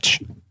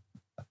patch.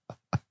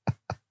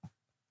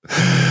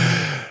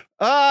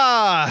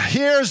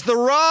 Here's the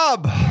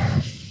rub.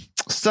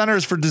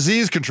 Centers for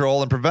Disease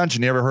Control and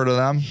Prevention. You ever heard of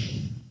them?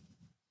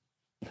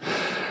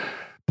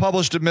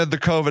 Published amid the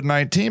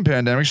COVID-19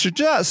 pandemic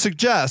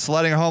suggests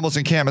letting homeless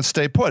encampments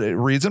stay put. It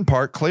reads in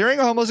part, clearing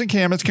homeless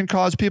encampments can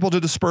cause people to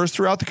disperse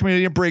throughout the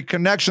community and break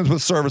connections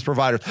with service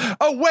providers.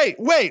 Oh, wait.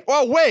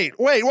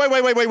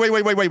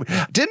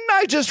 Didn't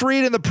I just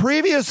read in the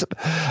previous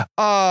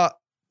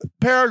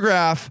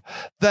paragraph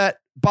that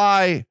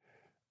by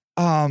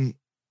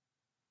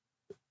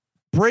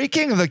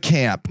breaking the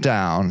camp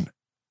down,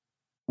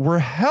 we're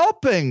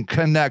helping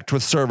connect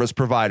with service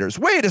providers?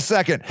 Wait a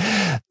second.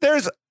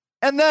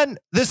 And then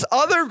this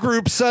other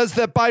group says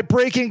that by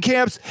breaking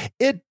camps,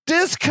 it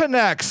breaks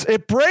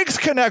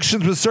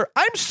connections with service.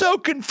 I'm so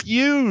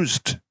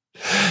confused.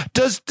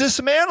 Does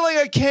dismantling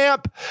a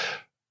camp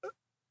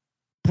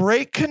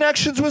break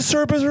connections with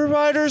service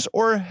providers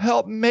or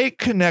help make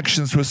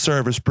connections with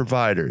service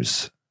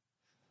providers?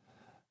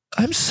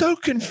 I'm so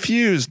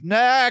confused.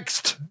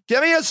 Next.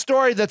 Give me a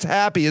story that's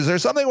happy. Is there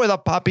something with a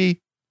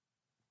puppy?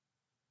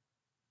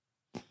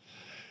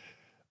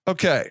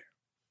 Okay.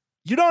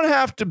 You don't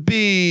have to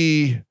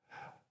be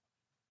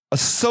a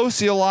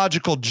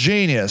sociological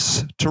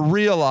genius to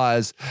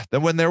realize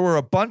that when there were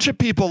a bunch of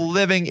people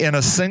living in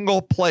a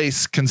single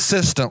place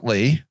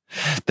consistently,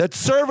 that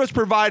service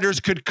providers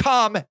could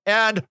come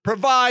and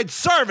provide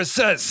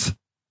services.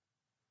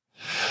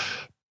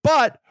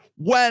 But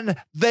when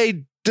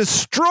they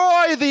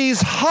destroy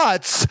these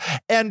huts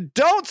and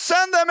don't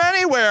send them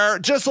anywhere,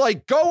 just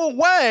like go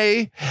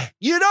away,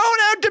 you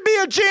don't have to be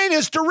a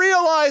genius to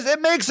realize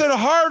it makes it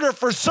harder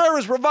for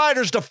service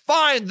providers to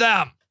find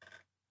them.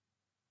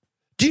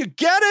 Do you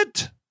get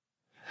it?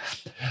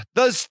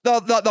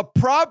 The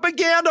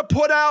propaganda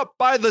put out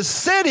by the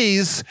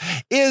cities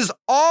is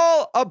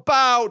all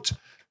about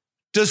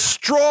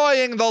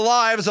destroying the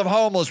lives of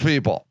homeless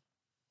people.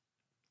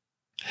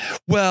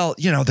 Well,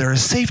 they're a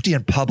safety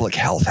and public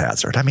health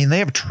hazard. I mean, they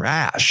have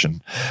trash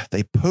and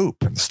they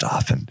poop and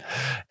stuff.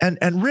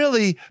 And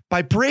really,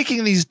 by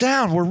breaking these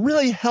down, we're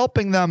really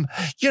helping them,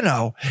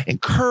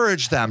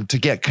 encourage them to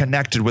get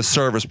connected with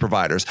service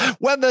providers.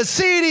 When the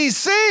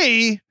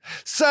CDC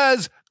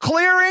says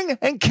clearing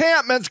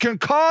encampments can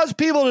cause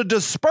people to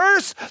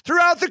disperse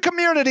throughout the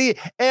community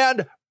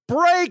and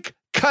break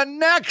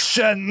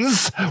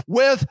connections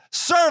with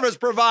service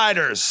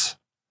providers.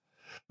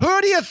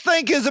 Who do you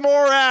think is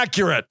more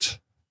accurate?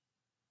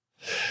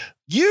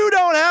 You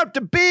don't have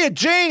to be a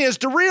genius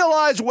to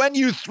realize when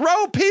you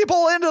throw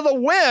people into the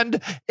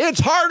wind, it's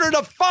harder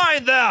to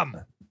find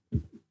them.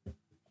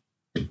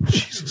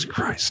 Jesus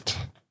Christ.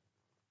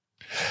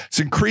 This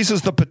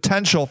increases the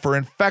potential for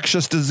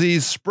infectious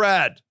disease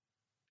spread.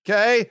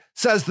 Okay?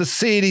 Says the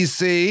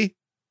CDC.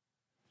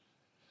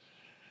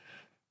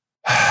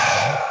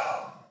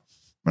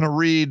 I'm going to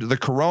read the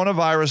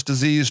coronavirus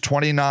disease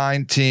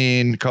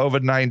 2019,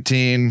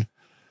 COVID-19,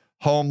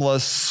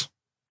 homeless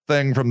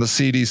thing from the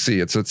CDC.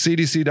 It's at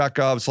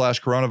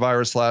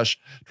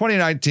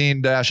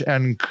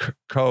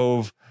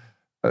cdc.gov/coronavirus/2019-ncov.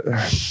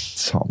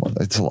 It's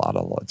a lot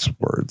of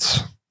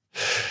words.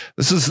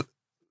 This is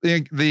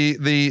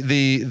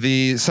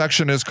the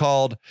section is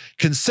called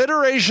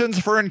Considerations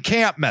for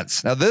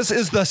Encampments. Now, this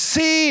is the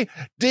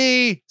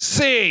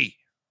CDC.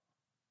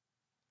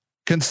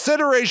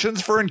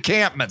 Considerations for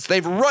encampments.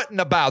 They've written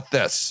about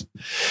this.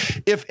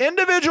 If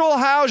individual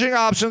housing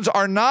options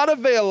are not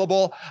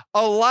available,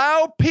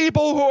 allow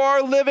people who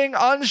are living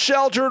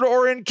unsheltered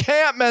or in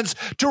encampments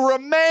to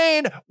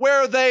remain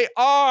where they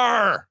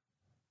are.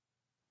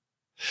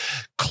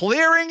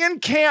 Clearing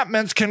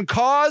encampments can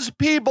cause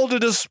people to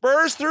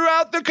disperse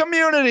throughout the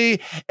community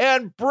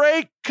and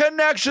break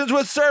connections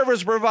with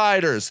service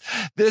providers.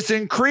 This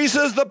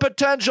increases the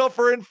potential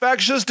for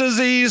infectious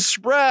disease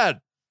spread.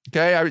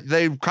 Okay,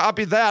 they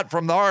copied that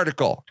from the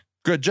article.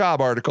 Good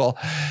job, article.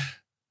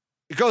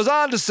 It goes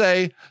on to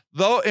say,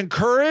 though,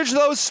 encourage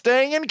those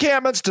staying in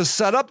encampments to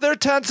set up their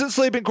tents and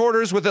sleeping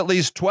quarters with at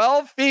least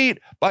 12 feet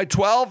by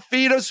 12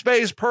 feet of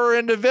space per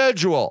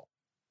individual.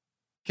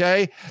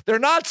 Okay, they're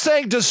not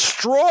saying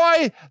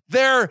destroy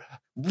their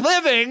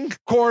living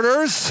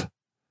quarters.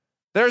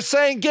 They're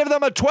saying give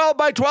them a 12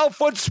 by 12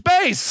 foot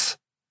space.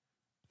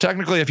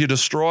 Technically, if you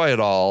destroy it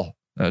all,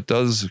 that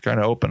does kind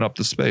of open up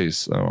the space.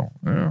 So,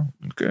 yeah,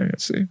 okay, I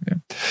see. Yeah.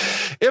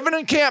 If an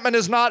encampment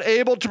is not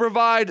able to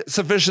provide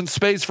sufficient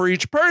space for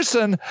each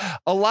person,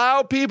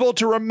 allow people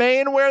to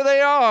remain where they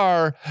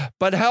are,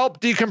 but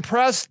help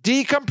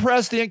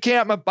decompress the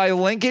encampment by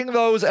linking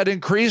those at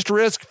increased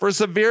risk for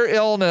severe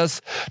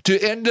illness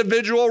to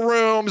individual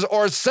rooms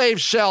or safe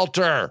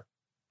shelter.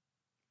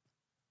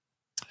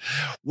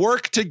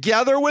 Work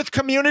together with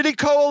community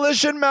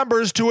coalition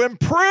members to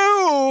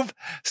improve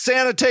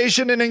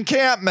sanitation in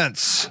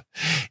encampments.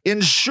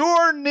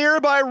 Ensure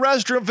nearby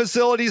restroom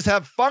facilities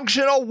have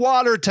functional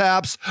water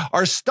taps,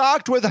 are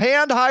stocked with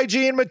hand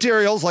hygiene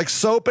materials like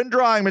soap and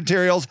drying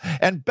materials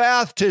and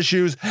bath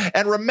tissues,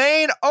 and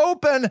remain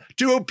open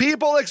to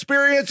people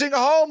experiencing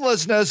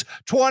homelessness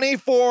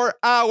 24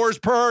 hours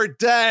per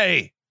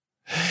day.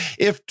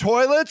 If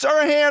toilets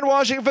or hand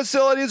washing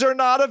facilities are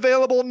not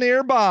available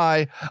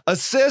nearby,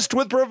 assist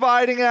with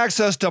providing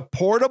access to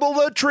portable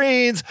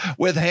latrines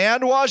with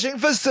hand washing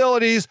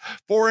facilities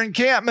for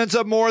encampments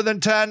of more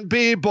than 10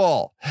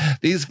 people.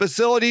 These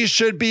facilities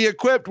should be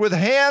equipped with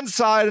hand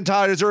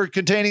sanitizer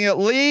containing at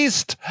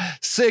least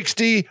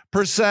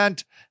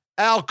 60%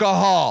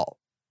 alcohol.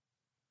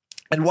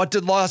 And what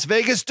did Las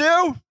Vegas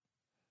do?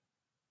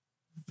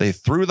 They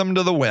threw them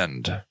to the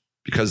wind.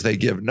 Because they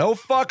give no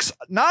fucks,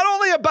 not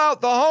only about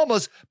the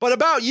homeless, but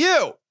about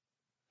you.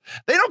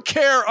 They don't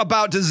care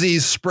about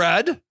disease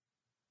spread.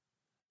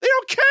 They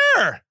don't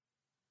care.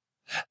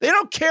 They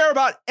don't care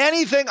about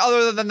anything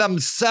other than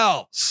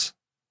themselves.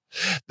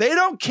 They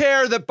don't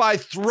care that by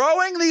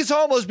throwing these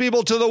homeless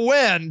people to the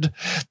wind,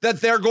 that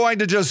they're going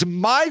to just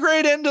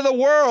migrate into the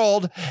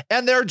world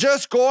and they're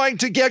just going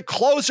to get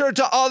closer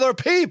to other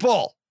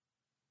people.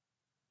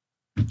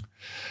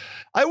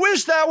 I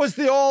wish that was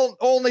the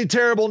only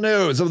terrible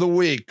news of the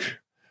week,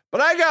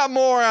 but I got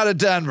more out of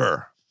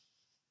Denver.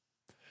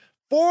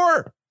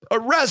 4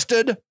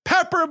 arrested,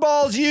 pepper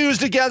balls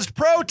used against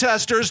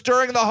protesters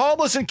during the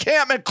homeless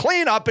encampment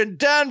cleanup in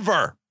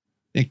Denver.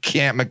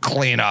 Encampment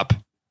cleanup.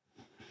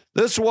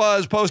 This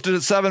was posted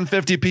at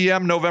 7:50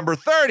 p.m. November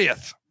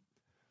 30th.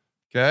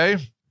 Okay.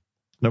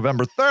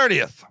 November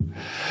 30th.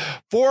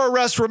 4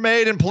 arrests were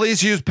made and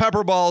police used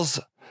pepper balls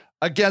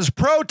against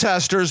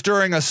protesters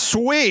during a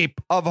sweep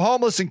of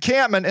homeless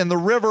encampment in the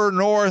River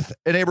North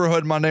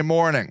neighborhood Monday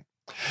morning.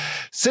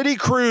 City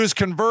crews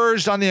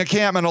converged on the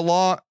encampment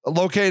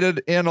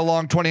located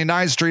along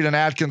 29th Street and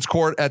Atkins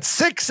Court at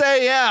 6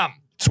 a.m.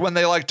 It's when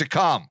they like to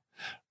come.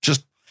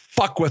 Just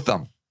fuck with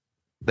them.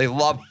 They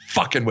love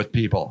fucking with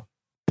people.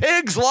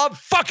 Pigs love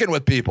fucking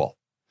with people.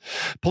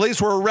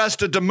 Police were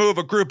arrested to move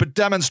a group of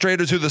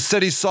demonstrators who the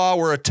city saw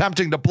were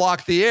attempting to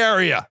block the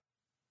area.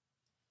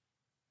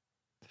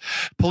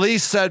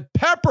 Police said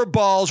pepper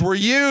balls were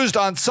used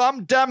on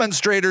some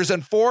demonstrators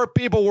and 4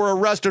 people were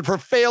arrested for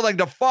failing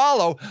to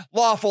follow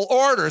lawful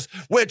orders,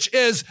 which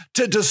is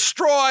to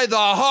destroy the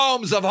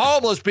homes of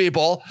homeless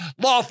people.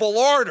 Lawful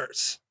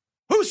orders.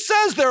 Who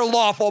says they're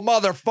lawful,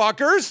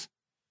 motherfuckers?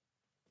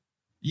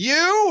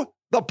 You?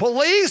 The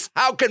police?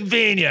 How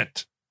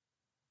convenient.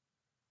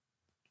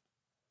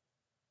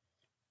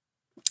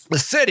 The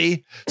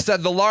city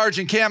said the large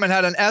encampment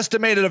had an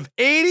estimated of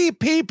 80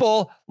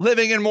 people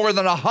living in more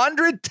than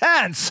 100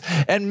 tents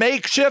and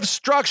makeshift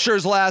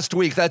structures last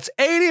week. That's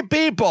 80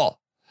 people.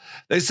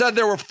 They said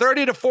there were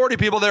 30 to 40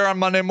 people there on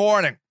Monday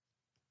morning.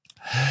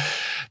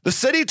 The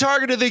city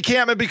targeted the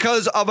encampment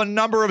because of a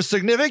number of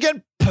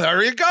significant,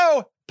 there you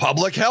go,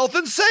 public health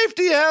and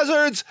safety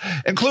hazards,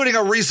 including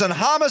a recent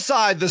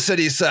homicide, the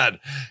city said.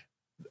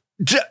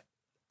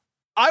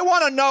 I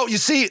want to know, you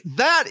see,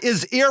 that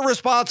is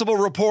irresponsible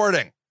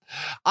reporting.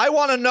 I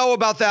want to know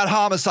about that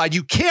homicide.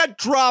 You can't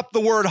drop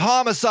the word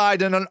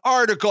homicide in an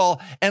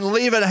article and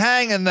leave it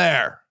hanging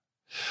there.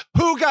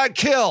 Who got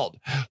killed?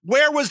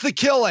 Where was the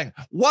killing?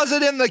 Was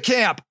it in the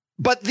camp?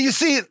 But you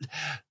see,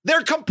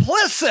 they're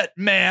complicit,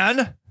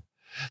 man.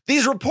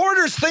 These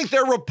reporters think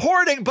they're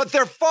reporting, but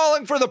they're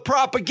falling for the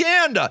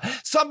propaganda.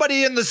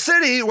 Somebody in the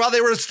city, while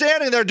they were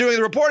standing there doing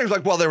the reporting, was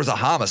like, well, there was a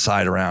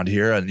homicide around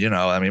here. And,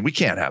 we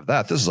can't have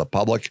that. This is a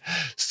public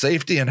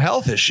safety and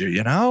health issue,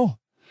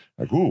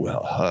 Like, ooh,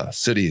 well, the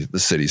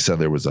city said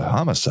there was a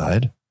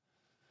homicide.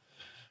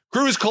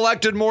 Crews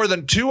collected more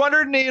than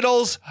 200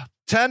 needles,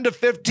 10 to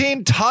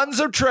 15 tons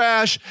of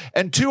trash,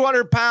 and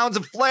 200 pounds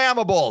of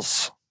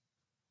flammables,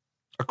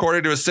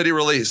 according to a city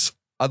release.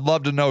 I'd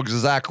love to know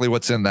exactly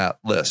what's in that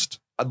list.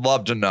 I'd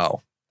love to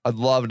know.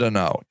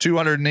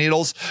 200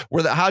 needles.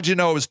 How'd you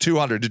know it was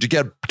 200? Did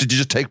you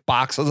just take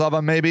boxes of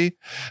them maybe?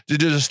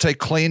 Did you just take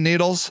clean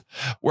needles?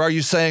 Where are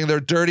you saying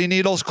they're dirty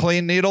needles,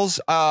 clean needles?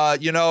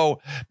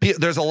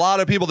 There's a lot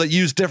of people that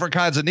use different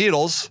kinds of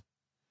needles.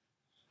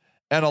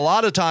 And a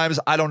lot of times,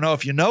 I don't know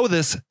if you know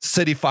this,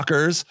 city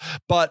fuckers,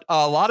 but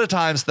a lot of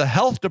times the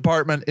health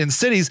department in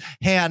cities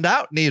hand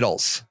out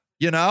needles,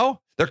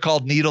 They're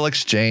called needle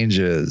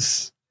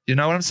exchanges. You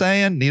know what I'm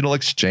saying? Needle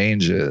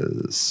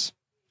exchanges.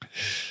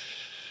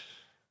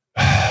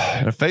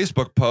 In a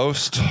Facebook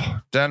post,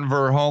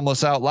 Denver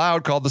Homeless Out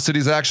Loud called the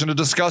city's action a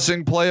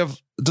disgusting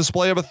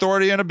display of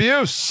authority and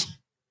abuse.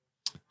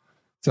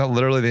 Is that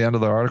literally the end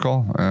of the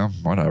article? Yeah,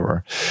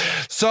 whatever.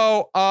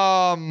 So,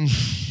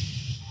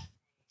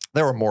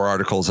 there were more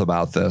articles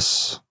about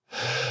this.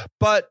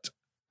 But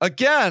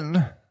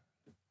again,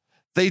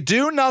 they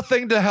do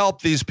nothing to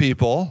help these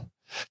people.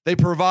 They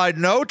provide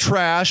no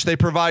trash. They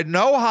provide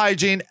no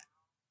hygiene.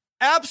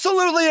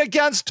 Absolutely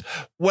against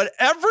what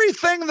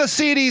everything the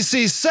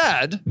CDC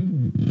said.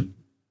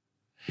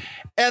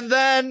 and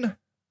then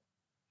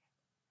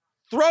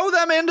throw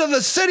them into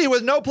the city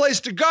with no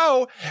place to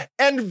go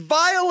and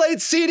violate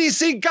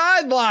CDC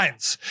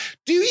guidelines.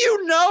 Do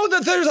you know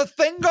that there's a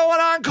thing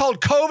going on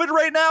called COVID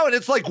right now, and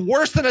it's like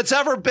worse than it's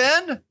ever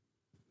been?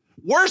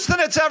 Worse than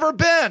it's ever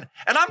been.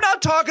 And I'm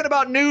not talking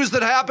about news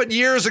that happened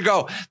years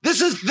ago.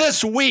 This is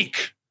this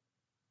week.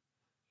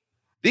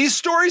 These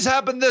stories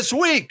happened this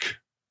week.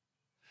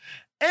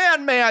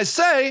 And may I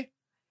say,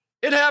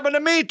 it happened to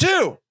me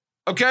too.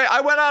 Okay,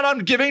 I went out on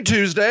Giving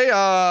Tuesday.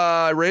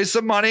 I raised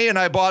some money and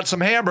I bought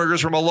some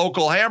hamburgers from a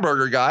local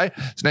hamburger guy.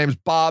 His name's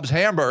Bob's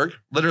Hamburg.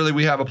 Literally,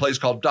 we have a place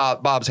called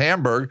Bob's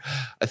Hamburg.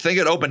 I think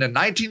it opened in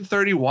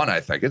 1931,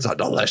 I think. It's a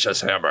delicious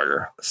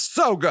hamburger.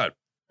 So good.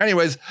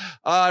 Anyways,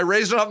 I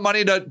raised enough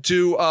money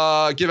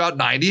to give out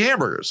 90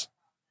 hamburgers.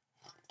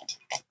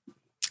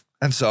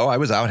 And so I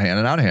was out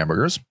handing out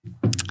hamburgers.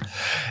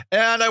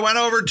 And I went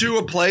over to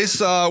a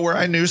place where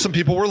I knew some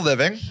people were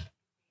living.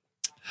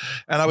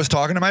 And I was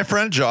talking to my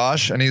friend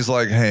Josh, and he's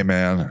like, hey,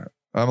 man.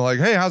 I'm like,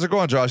 hey, how's it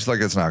going, Josh? He's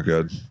like, it's not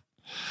good.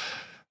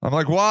 I'm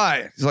like,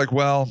 why? He's like,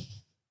 well,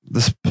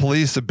 the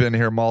police have been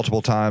here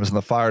multiple times, and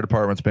the fire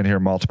department's been here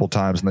multiple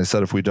times, and they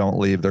said if we don't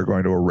leave, they're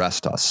going to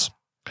arrest us.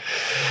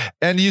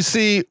 And you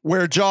see,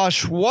 where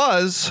Josh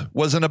was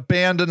an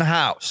abandoned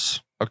house,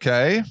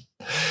 okay?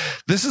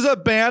 This is an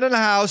abandoned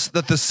house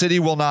that the city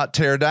will not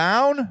tear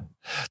down,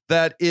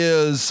 that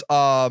is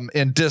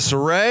in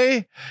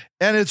disarray,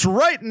 and it's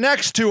right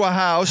next to a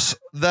house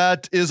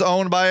that is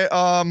owned by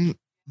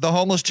the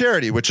homeless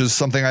charity, which is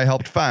something I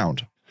helped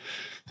found.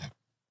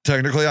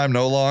 Technically, I am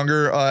no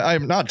longer a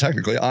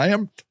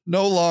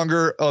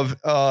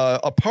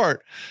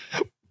part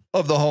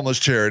of the homeless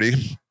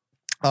charity.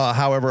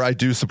 However, I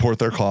do support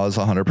their cause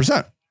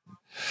 100%.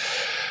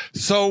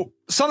 So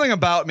something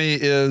about me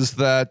is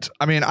that,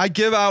 I mean, I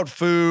give out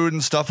food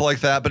and stuff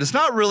like that, but it's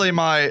not really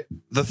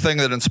the thing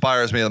that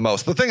inspires me the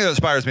most. The thing that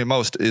inspires me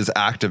most is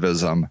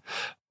activism.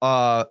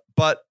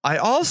 But I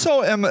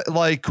also am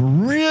like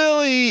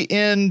really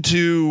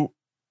into,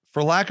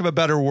 for lack of a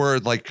better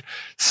word, like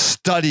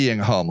studying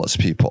homeless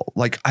people.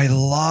 Like I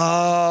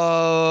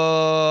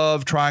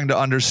love trying to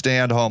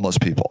understand homeless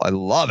people. I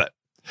love it.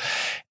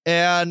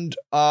 And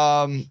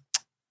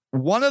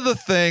one of the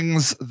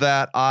things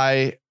that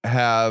I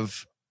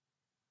have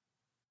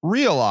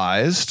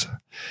realized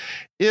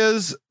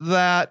is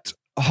that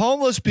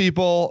homeless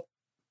people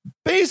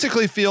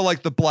basically feel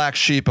like the black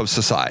sheep of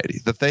society,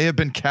 that they have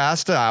been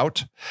cast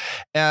out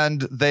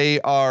and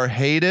they are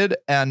hated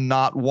and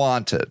not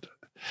wanted.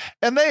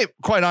 And they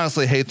quite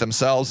honestly hate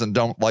themselves and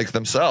don't like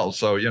themselves.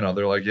 So, you know,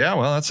 they're like, yeah,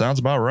 well, that sounds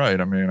about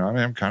right. I mean,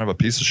 I am kind of a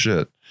piece of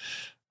shit.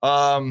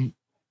 And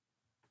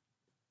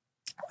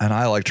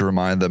I like to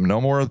remind them,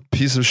 no more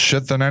piece of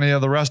shit than any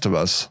of the rest of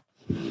us.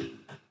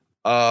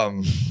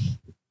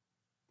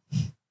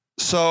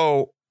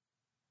 So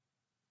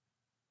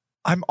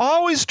I'm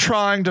always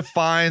trying to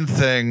find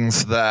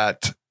things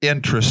that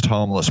interest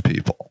homeless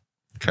people,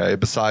 okay,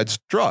 besides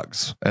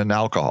drugs and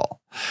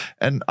alcohol.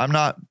 And I'm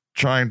not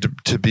trying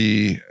to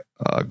be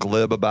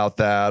glib about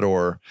that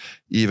or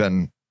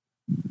even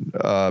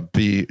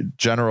be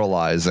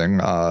generalizing.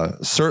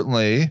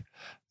 Certainly,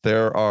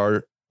 there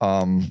are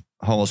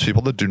homeless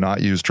people that do not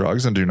use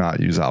drugs and do not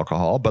use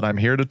alcohol. But I'm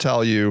here to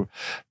tell you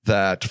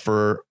that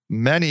for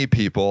many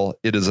people,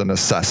 it is a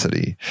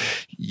necessity.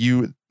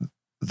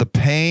 The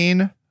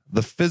pain,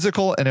 the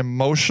physical and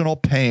emotional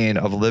pain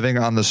of living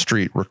on the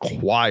street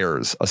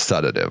requires a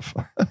sedative.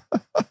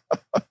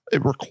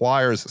 It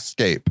requires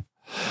escape.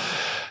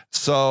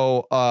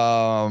 So,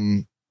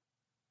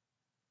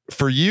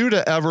 for you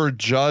to ever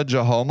judge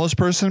a homeless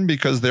person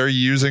because they're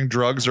using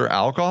drugs or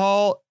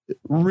alcohol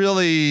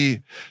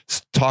really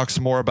talks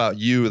more about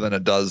you than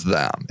it does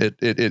them.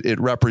 It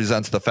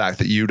represents the fact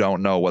that you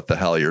don't know what the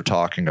hell you're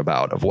talking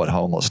about of what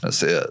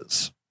homelessness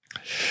is.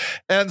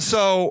 And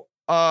so,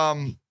 at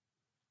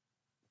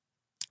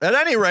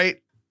any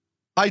rate,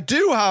 I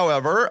do,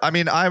 however, I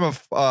mean,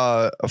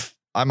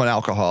 I'm an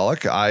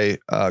alcoholic. I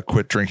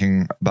quit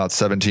drinking about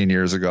 17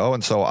 years ago.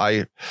 And so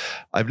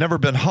I've never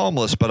been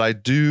homeless, but I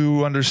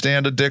do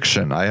understand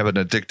addiction. I have an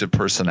addictive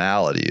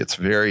personality. It's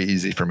very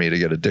easy for me to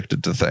get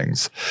addicted to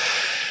things.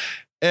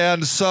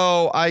 And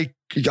so I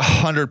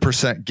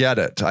 100% get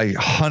it. I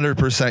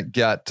 100%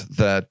 get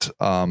that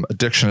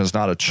addiction is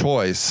not a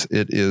choice.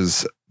 It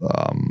is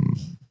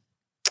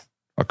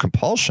a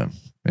compulsion,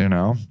 you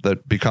know,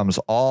 that becomes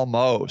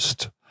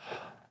almost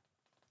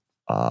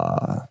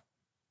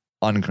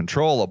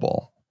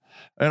uncontrollable,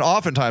 and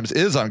oftentimes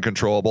is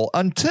uncontrollable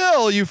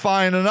until you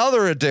find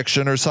another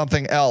addiction or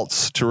something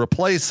else to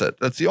replace it.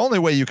 That's the only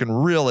way you can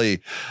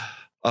really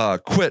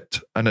quit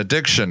an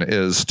addiction,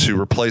 is to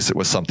replace it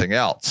with something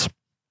else.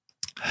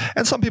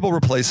 And some people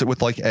replace it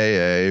with like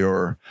AA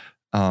or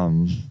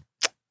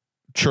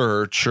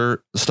church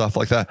or stuff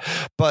like that.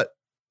 But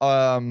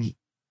a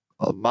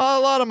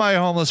lot of my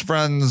homeless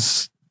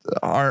friends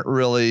aren't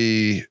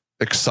really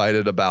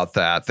excited about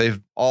that.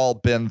 They've all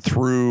been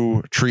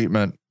through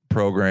treatment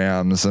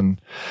programs, and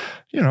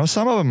you know,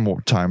 some of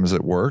them times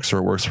it works, or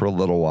it works for a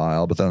little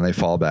while, but then they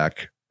fall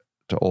back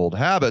to old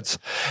habits.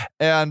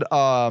 And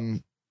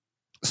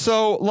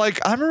so like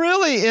I'm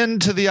really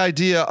into the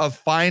idea of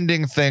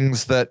finding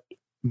things that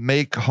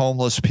make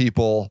homeless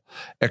people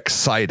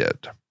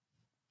excited.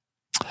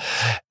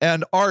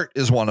 And art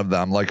is one of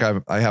them. Like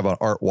I have an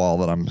art wall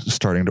that I'm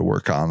starting to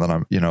work on that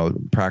I'm,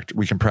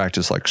 we can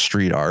practice like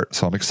street art.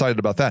 So I'm excited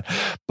about that.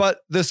 But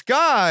this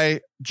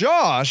guy,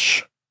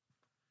 Josh,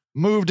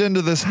 moved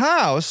into this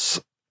house,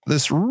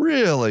 this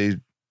really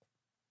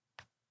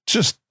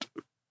just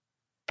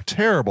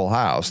terrible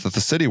house that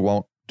the city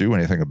won't do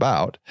anything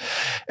about,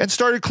 and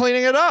started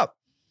cleaning it up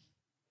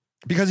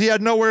because he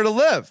had nowhere to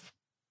live.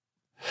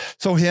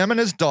 So him and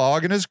his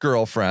dog and his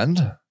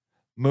girlfriend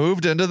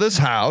moved into this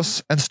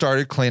house and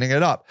started cleaning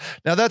it up.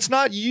 Now, that's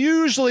not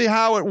usually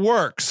how it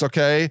works,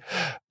 okay?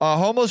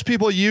 Homeless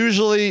people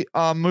usually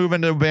move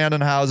into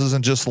abandoned houses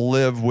and just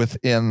live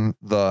within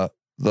the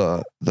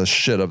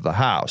shit of the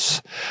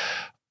house.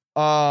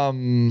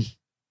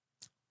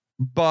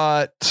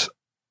 But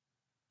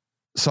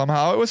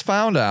somehow it was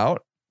found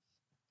out,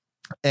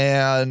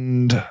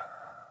 and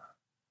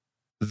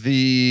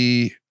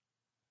the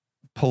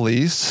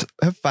police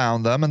have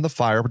found them and the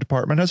fire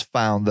department has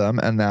found them.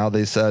 And now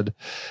they said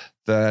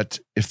that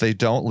if they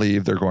don't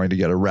leave, they're going to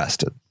get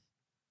arrested.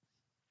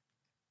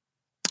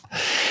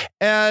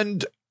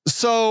 And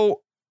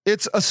so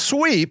it's a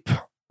sweep,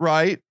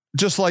 right?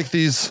 Just like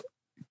these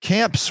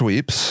camp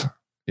sweeps,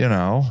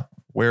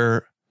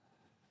 where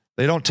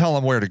they don't tell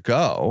them where to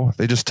go.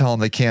 They just tell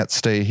them they can't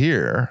stay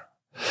here.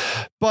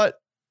 But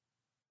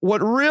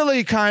what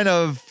really kind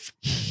of,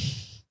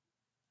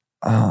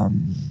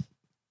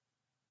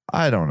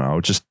 I don't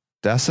know, just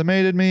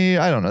decimated me.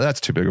 I don't know. That's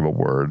too big of a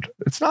word.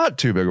 It's not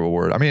too big of a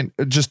word. I mean,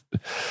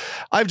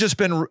 I've just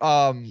been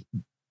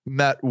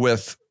met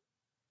with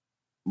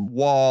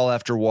wall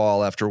after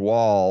wall after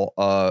wall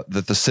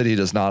that the city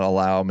does not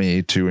allow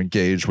me to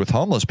engage with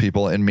homeless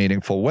people in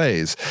meaningful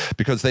ways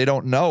because they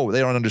don't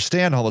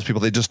understand homeless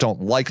people. They just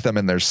don't like them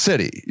in their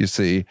city, you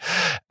see.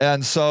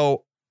 And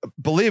so,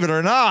 believe it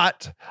or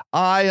not,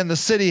 I and the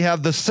city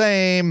have the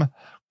same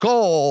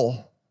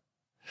goal,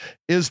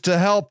 is to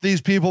help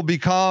these people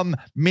become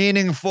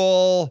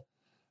meaningful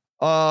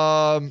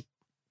parts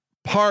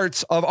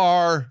of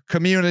our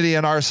community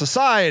and our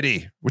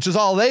society, which is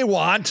all they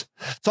want.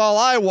 It's all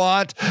I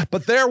want,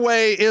 but their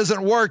way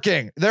isn't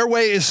working. Their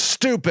way is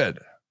stupid.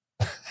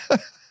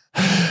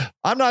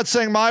 I'm not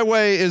saying my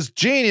way is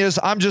genius.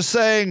 I'm just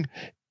saying,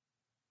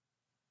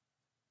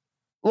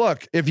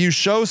 look, if you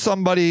show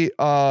somebody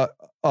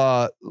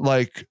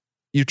like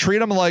you treat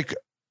them like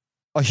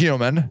a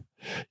human,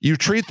 you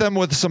treat them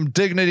with some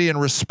dignity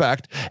and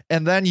respect,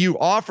 and then you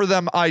offer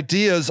them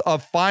ideas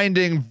of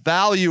finding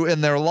value in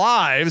their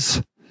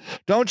lives.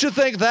 Don't you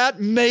think that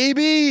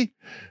maybe,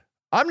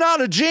 I'm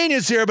not a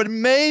genius here, but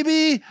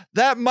maybe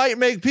that might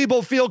make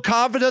people feel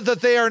confident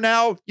that they are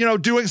now,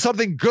 doing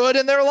something good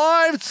in their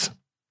lives?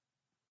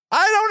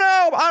 I don't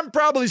know. I'm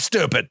probably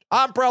stupid.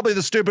 I'm probably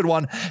the stupid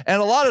one.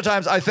 And a lot of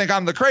times I think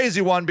I'm the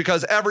crazy one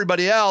because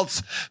everybody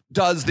else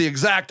does the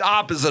exact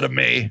opposite of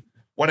me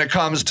when it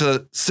comes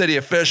to city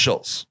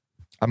officials.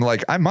 I'm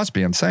like, I must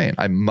be insane.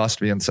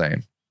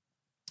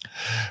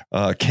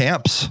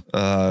 Camps.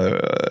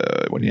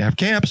 When you have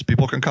camps,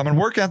 people can come and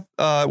work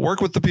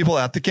with the people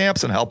at the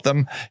camps and help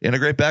them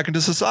integrate back into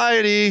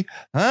society.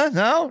 Huh?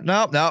 No.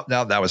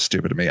 That was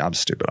stupid to me. I'm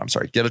stupid. I'm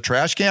sorry. Get a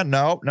trash can?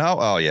 No.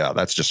 Oh yeah.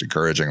 That's just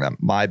encouraging them.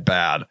 My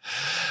bad.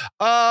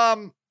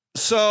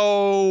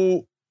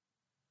 So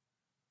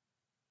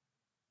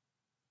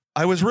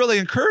I was really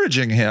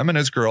encouraging him and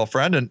his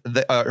girlfriend, and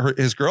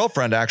his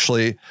girlfriend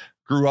actually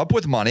grew up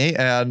with money,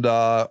 and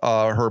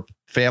her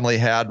family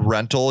had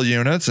rental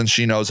units, and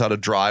she knows how to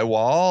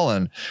drywall,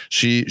 and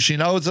she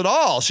knows it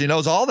all. She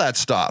knows all that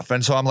stuff.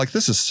 And so I'm like,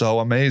 this is so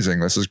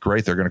amazing. This is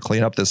great. They're going to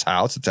clean up this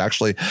house. It's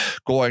actually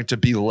going to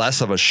be less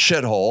of a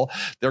shithole.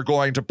 They're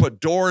going to put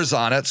doors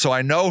on it, so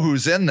I know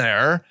who's in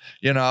there,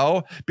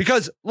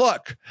 because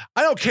look,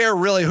 I don't care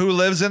really who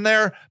lives in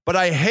there, but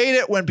I hate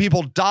it when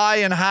people die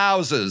in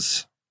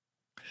houses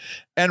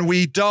and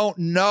we don't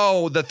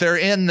know that they're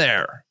in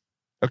there.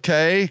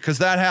 Okay? Because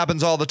that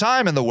happens all the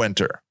time in the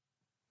winter.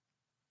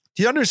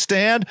 Do you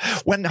understand?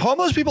 When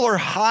homeless people are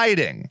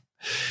hiding,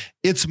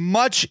 it's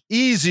much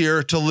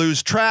easier to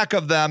lose track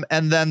of them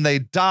and then they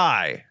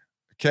die.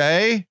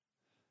 Okay?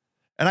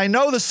 And I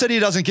know the city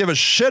doesn't give a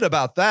shit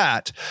about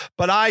that,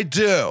 but I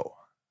do.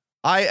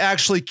 I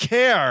actually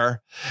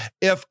care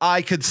if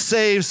I could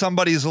save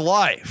somebody's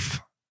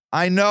life.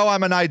 I know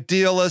I'm an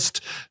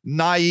idealist,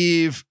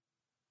 naive,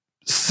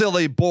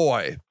 silly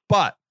boy,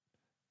 but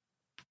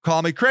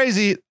call me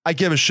crazy, I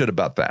give a shit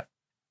about that.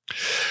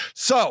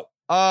 So,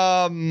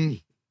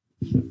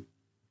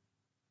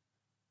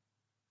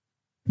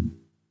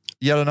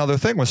 yet another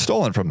thing was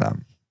stolen from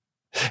them.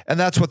 And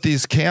that's what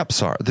these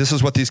camps are. This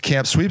is what these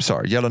camp sweeps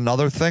are. Yet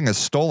another thing is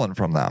stolen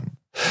from them.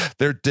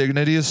 Their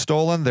dignity is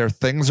stolen. Their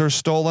things are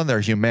stolen.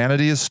 Their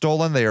humanity is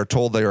stolen. They are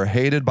told they are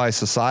hated by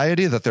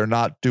society, that they're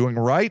not doing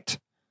right.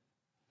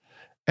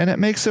 And it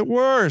makes it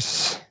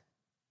worse.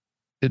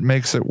 It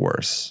makes it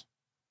worse.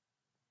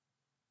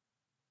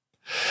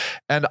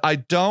 And I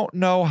don't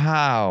know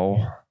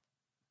how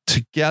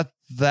to get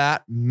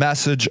that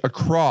message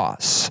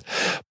across.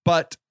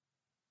 But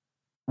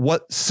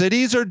what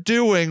cities are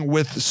doing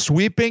with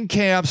sweeping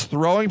camps,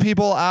 throwing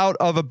people out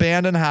of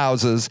abandoned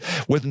houses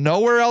with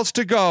nowhere else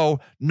to go,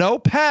 no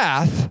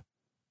path,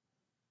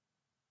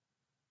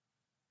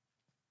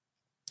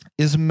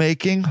 is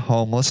making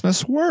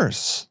homelessness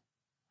worse.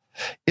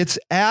 You're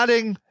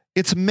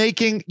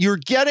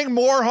getting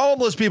more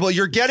homeless people.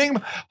 You're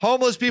getting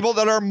homeless people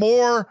that are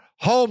more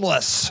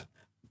homeless.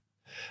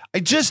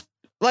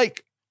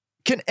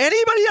 Can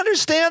anybody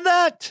understand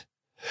that?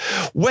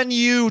 When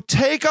you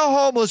take a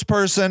homeless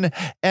person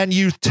and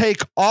you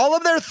take all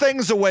of their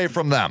things away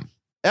from them,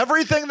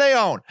 everything they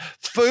own,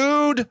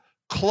 food,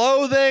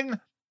 clothing,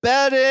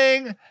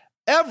 bedding,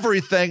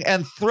 everything,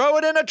 and throw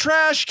it in a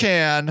trash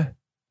can,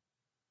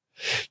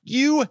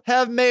 you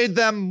have made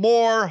them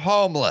more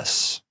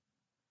homeless.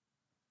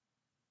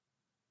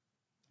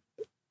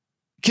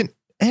 Can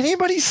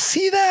anybody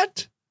see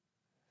that?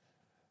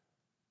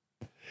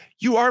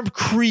 You are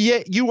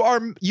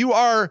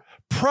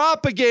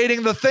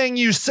propagating the thing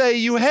you say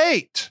you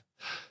hate,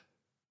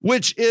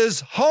 which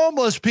is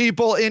homeless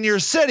people in your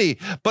city.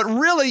 But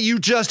really, you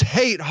just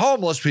hate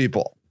homeless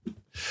people.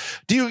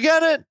 Do you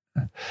get it?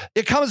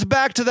 It comes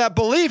back to that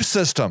belief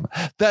system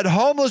that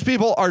homeless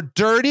people are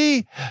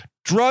dirty,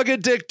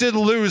 drug-addicted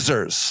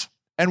losers.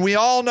 And we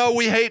all know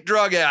we hate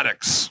drug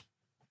addicts.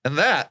 And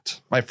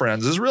that, my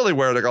friends, is really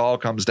where it all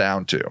comes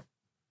down to.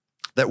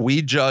 That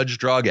we judge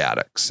drug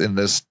addicts in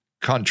this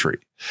country.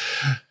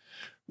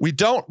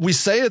 We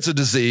say it's a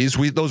disease.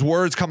 Those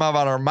words come out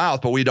of our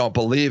mouth, but we don't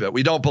believe it.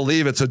 We don't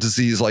believe it's a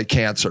disease like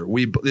cancer.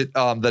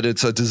 That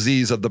it's a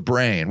disease of the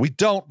brain. We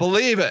don't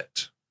believe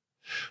it.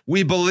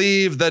 We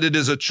believe that it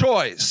is a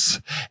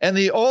choice. And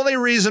the only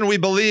reason we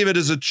believe it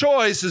is a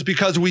choice is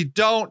because we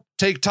don't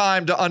take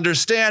time to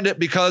understand it,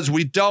 because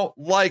we don't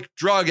like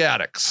drug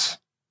addicts.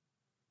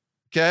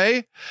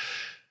 Okay?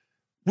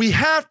 We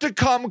have to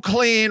come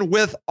clean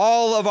with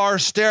all of our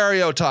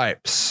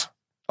stereotypes.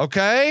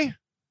 Okay?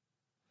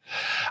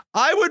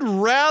 I would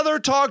rather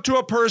talk to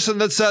a person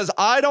that says,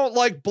 I don't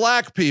like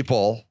black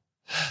people,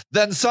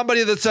 than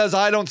somebody that says,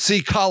 I don't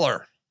see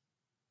color.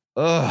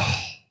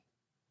 Ugh.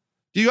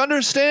 Do you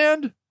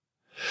understand?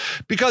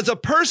 Because a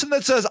person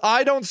that says,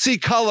 I don't see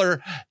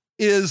color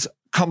is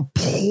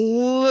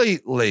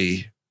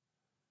completely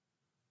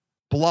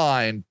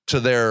blind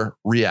to their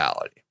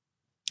reality.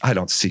 I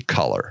don't see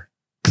color.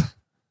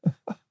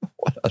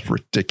 What a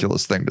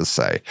ridiculous thing to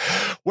say.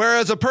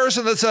 Whereas a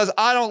person that says,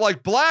 I don't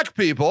like black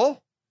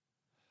people,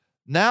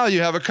 now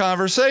you have a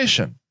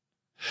conversation.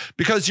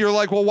 Because you're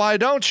like, well, why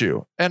don't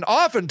you? And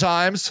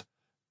oftentimes,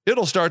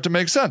 it'll start to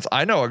make sense.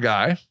 I know a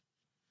guy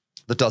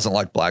that doesn't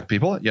like black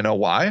people. You know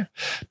why?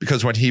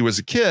 Because when he was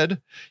a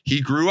kid,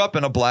 he grew up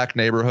in a black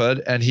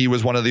neighborhood and he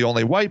was one of the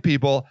only white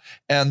people.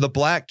 And the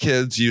black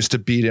kids used to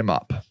beat him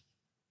up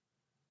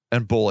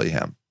and bully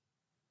him.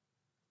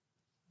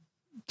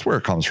 That's where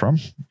it comes from.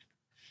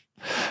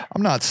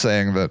 I'm not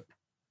saying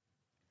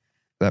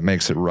that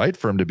makes it right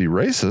for him to be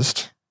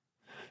racist,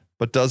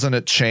 but doesn't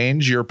it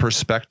change your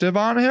perspective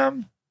on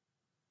him?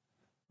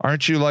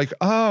 Aren't you like,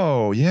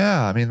 oh,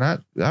 yeah, I mean,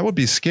 that would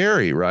be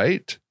scary,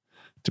 right?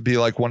 To be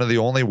like one of the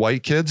only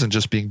white kids and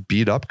just being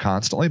beat up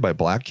constantly by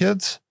black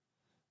kids?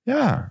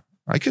 Yeah,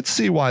 I could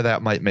see why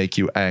that might make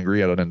you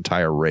angry at an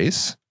entire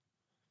race.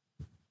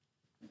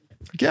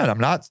 Again, I'm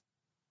not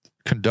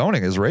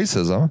condoning his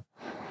racism.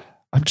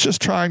 I'm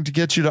just trying to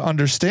get you to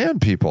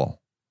understand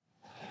people.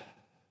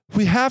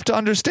 We have to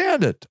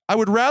understand it. I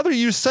would rather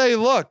you say,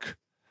 look,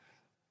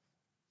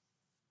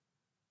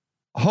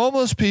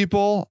 homeless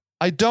people,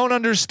 I don't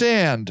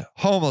understand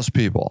homeless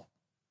people.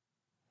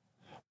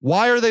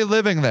 Why are they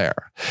living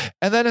there?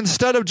 And then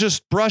instead of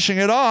just brushing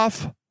it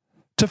off,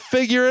 to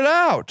figure it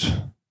out.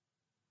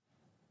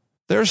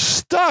 They're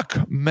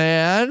stuck,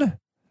 man.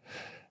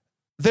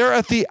 They're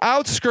at the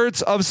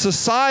outskirts of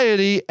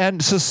society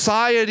and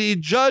society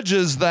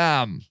judges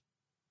them.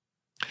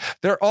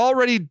 They're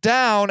already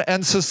down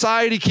and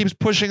society keeps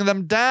pushing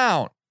them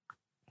down.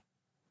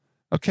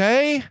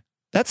 Okay?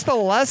 That's the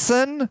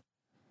lesson.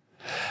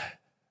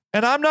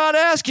 And I'm not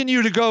asking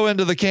you to go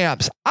into the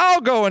camps.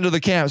 I'll go into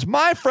the camps.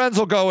 My friends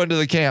will go into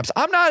the camps.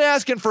 I'm not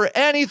asking for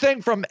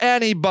anything from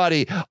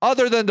anybody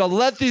other than to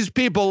let these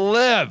people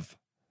live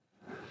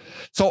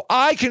so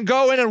I can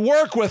go in and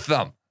work with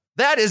them.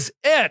 That is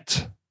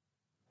it.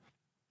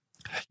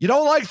 You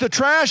don't like the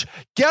trash?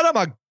 Get them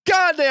a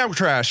goddamn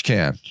trash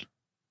can.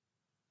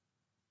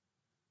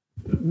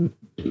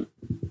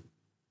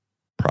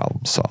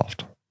 Problem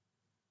solved.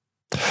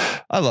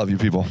 I love you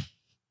people.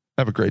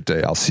 Have a great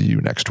day. I'll see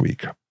you next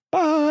week.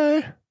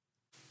 Bye.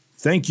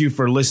 Thank you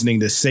for listening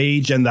to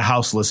Sage and the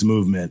Houseless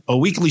Movement, a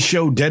weekly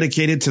show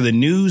dedicated to the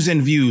news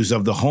and views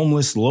of the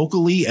homeless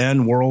locally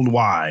and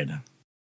worldwide.